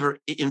deliver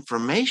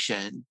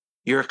information,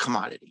 you're a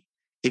commodity.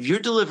 If you're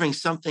delivering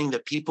something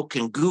that people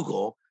can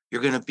Google,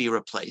 you're going to be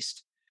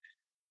replaced.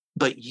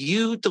 But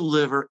you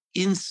deliver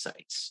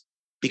insights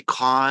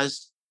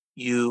because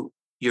you're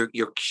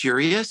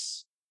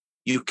curious,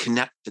 you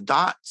connect the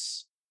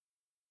dots,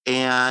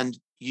 and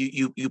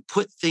you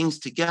put things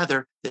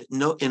together that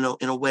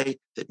in a way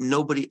that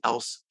nobody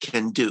else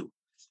can do.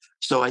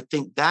 So I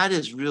think that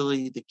is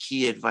really the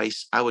key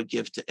advice I would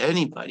give to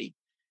anybody,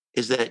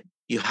 is that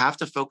you have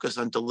to focus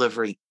on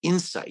delivering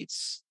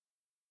insights,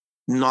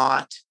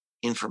 not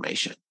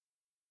information.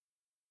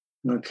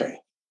 Okay.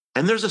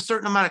 And there's a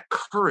certain amount of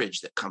courage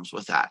that comes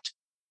with that,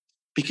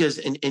 because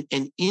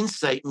an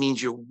insight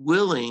means you're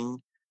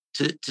willing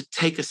to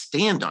take a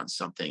stand on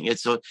something.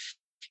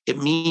 It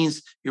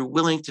means you're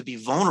willing to be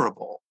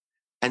vulnerable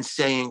and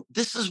saying,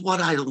 this is what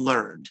I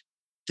learned.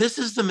 This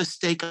is the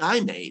mistake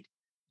I made.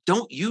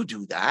 Don't you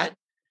do that.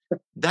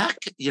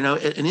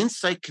 An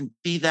insight can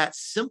be that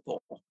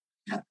simple.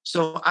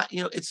 So,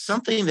 it's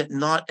something that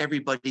not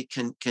everybody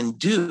can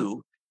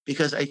do,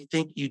 because I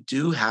think you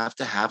do have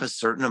to have a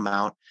certain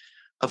amount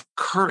of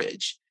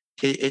courage.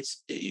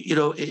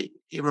 It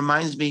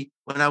reminds me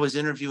when I was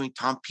interviewing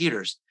Tom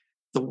Peters,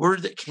 the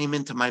word that came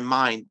into my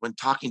mind when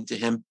talking to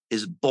him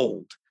is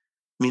bold.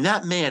 I mean,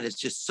 that man is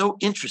just so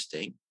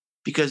interesting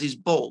because he's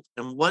bold.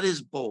 And what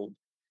is bold?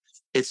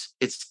 It's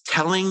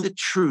telling the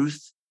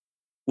truth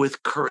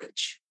with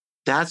courage.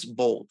 That's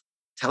bold.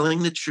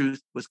 Telling the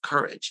truth with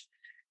courage.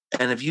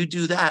 And if you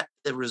do that,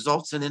 it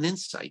results in an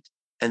insight.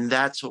 And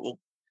that's what will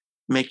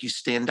make you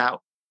stand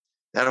out.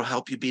 That'll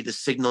help you be the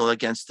signal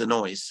against the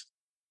noise.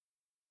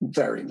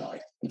 Very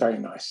nice. Very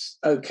nice.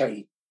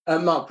 Okay.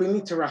 Mark, we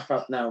need to wrap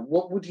up now.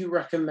 What would you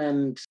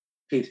recommend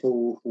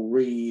people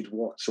read,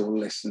 watch, or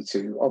listen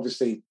to?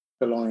 Obviously,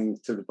 belonging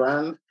to the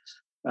brand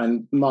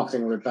and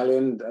Marketing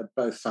Rebellion are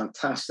both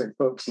fantastic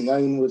books.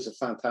 Known was a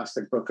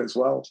fantastic book as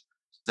well.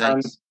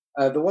 Thanks.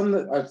 The one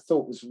that I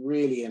thought was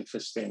really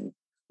interesting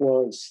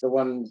was the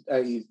one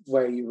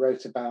where you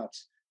wrote about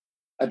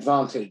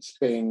advantage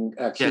being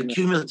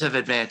cumulative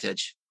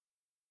advantage.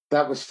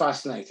 That was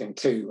fascinating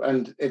too.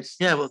 And it's...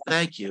 Yeah, well,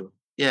 thank you.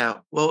 Yeah.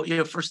 Well,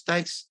 first,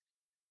 thanks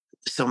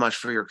so much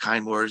for your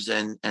kind words,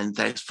 and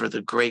thanks for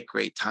the great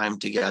time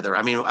together.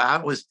 I mean,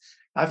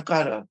 I've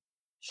got a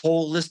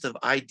whole list of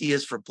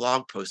ideas for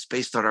blog posts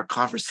based on our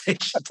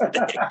conversation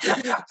today.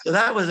 So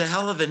that was a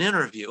hell of an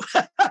interview.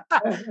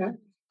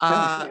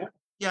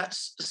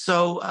 Yes.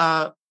 So,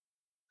 I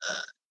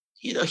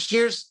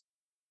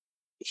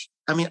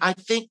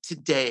think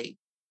today,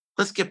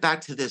 let's get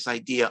back to this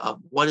idea of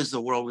what is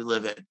the world we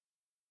live in.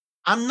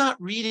 I'm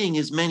not reading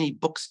as many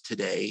books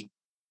today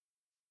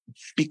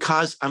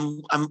because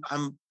I'm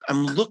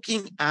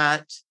looking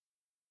at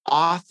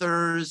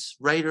authors,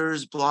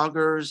 writers,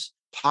 bloggers,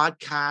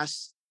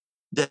 podcasts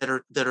that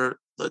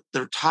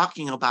are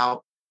talking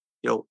about,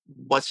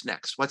 what's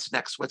next.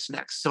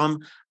 So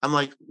I'm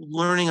like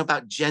learning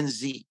about Gen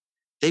Z.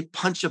 They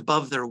punch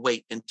above their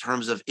weight in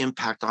terms of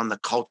impact on the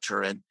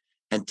culture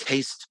and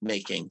taste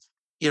making.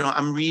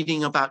 I'm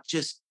reading about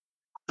just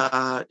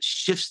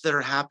shifts that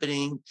are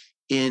happening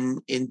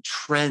in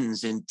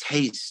trends in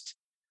taste.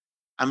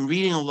 I'm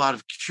reading a lot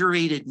of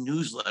curated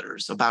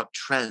newsletters about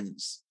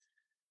trends.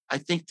 I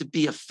think to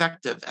be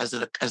effective as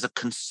a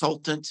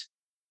consultant,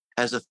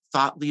 as a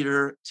thought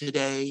leader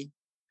today,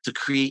 to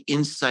create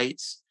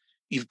insights,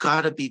 you've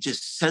got to be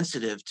just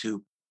sensitive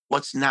to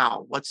what's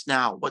now.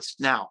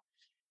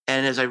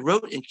 And as I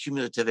wrote in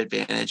Cumulative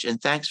Advantage,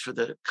 and thanks for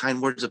the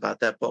kind words about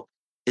that book,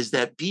 is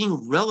that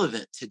being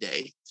relevant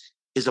today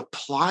is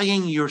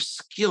applying your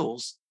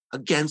skills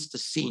against a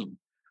seam.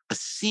 A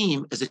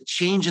seam is a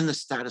change in the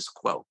status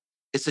quo.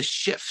 It's a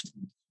shift.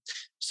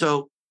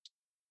 So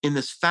in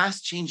this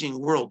fast changing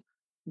world,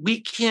 we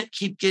can't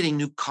keep getting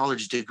new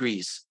college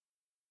degrees.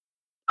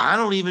 I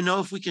don't even know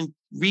if we can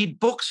read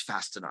books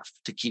fast enough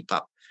to keep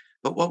up.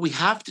 But what we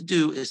have to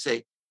do is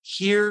say,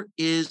 here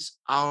is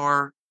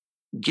our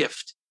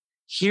gift.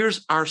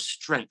 Here's our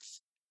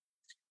strength.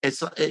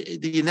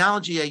 The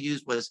analogy I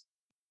used was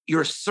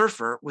you're a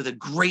surfer with a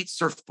great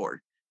surfboard.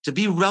 To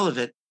be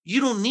relevant,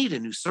 you don't need a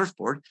new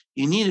surfboard.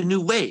 You need a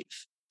new wave.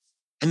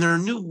 And there are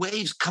new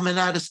waves coming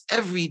at us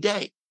every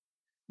day.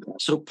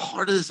 So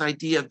part of this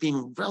idea of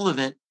being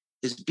relevant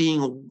is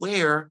being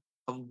aware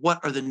of what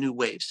are the new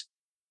waves.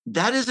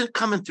 That isn't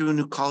coming through a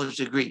new college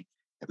degree.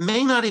 It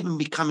may not even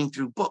be coming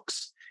through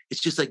books.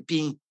 It's just like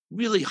being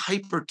really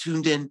hyper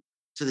tuned in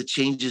to the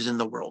changes in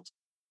the world.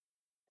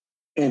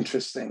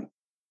 Interesting.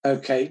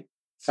 Okay.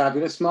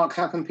 Fabulous. Mark,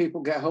 how can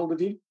people get hold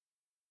of you?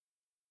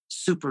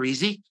 Super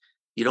easy.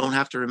 You don't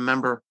have to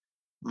remember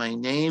my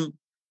name,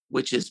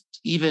 which is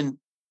even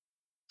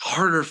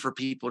harder for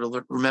people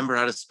to remember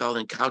how to spell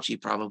than Couchy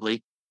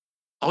probably.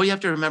 All you have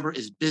to remember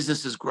is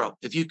Businesses Grow.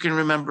 If you can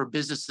remember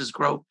Businesses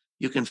Grow,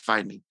 you can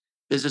find me.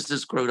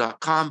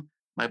 businessesgrow.com,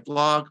 my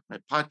blog, my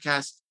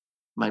podcast,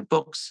 my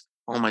books,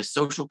 all my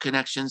social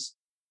connections.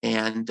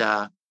 And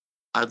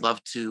I'd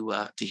love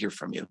to hear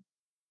from you.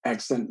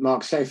 Excellent.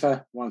 Mark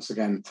Schaefer, once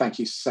again, thank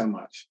you so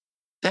much.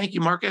 Thank you,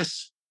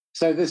 Marcus.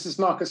 So this is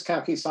Marcus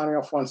Kauke signing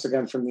off once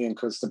again from the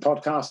Inquisitor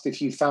podcast.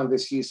 If you found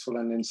this useful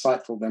and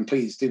insightful, then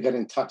please do get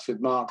in touch with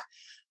Mark.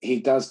 He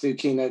does do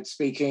keynote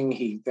speaking.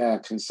 He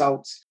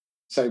consults.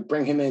 So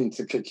bring him in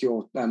to kick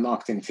your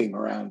marketing team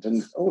around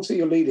and also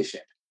your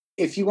leadership.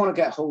 If you want to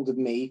get hold of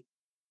me,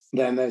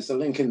 then there's a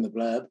link in the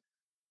blurb.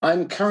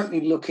 I'm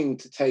currently looking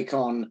to take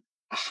on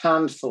a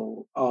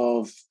handful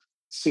of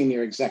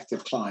senior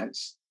executive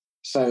clients.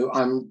 So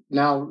I'm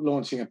now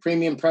launching a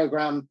premium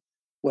program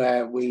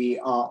where we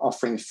are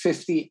offering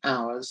 50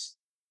 hours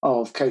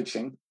of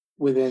coaching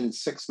within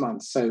 6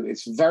 months. So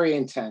it's very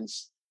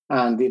intense.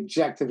 And the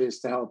objective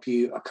is to help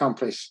you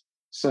accomplish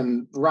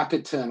some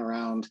rapid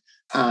turnaround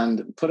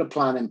and put a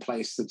plan in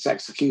place that's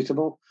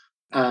executable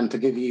and to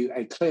give you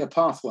a clear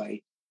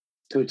pathway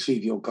to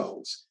achieve your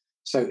goals.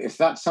 So if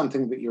that's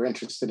something that you're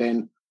interested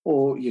in,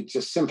 or you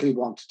just simply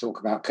want to talk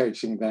about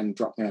coaching, then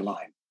drop me a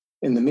line.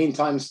 In the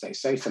meantime, stay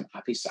safe and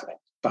happy selling.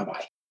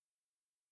 Bye-bye.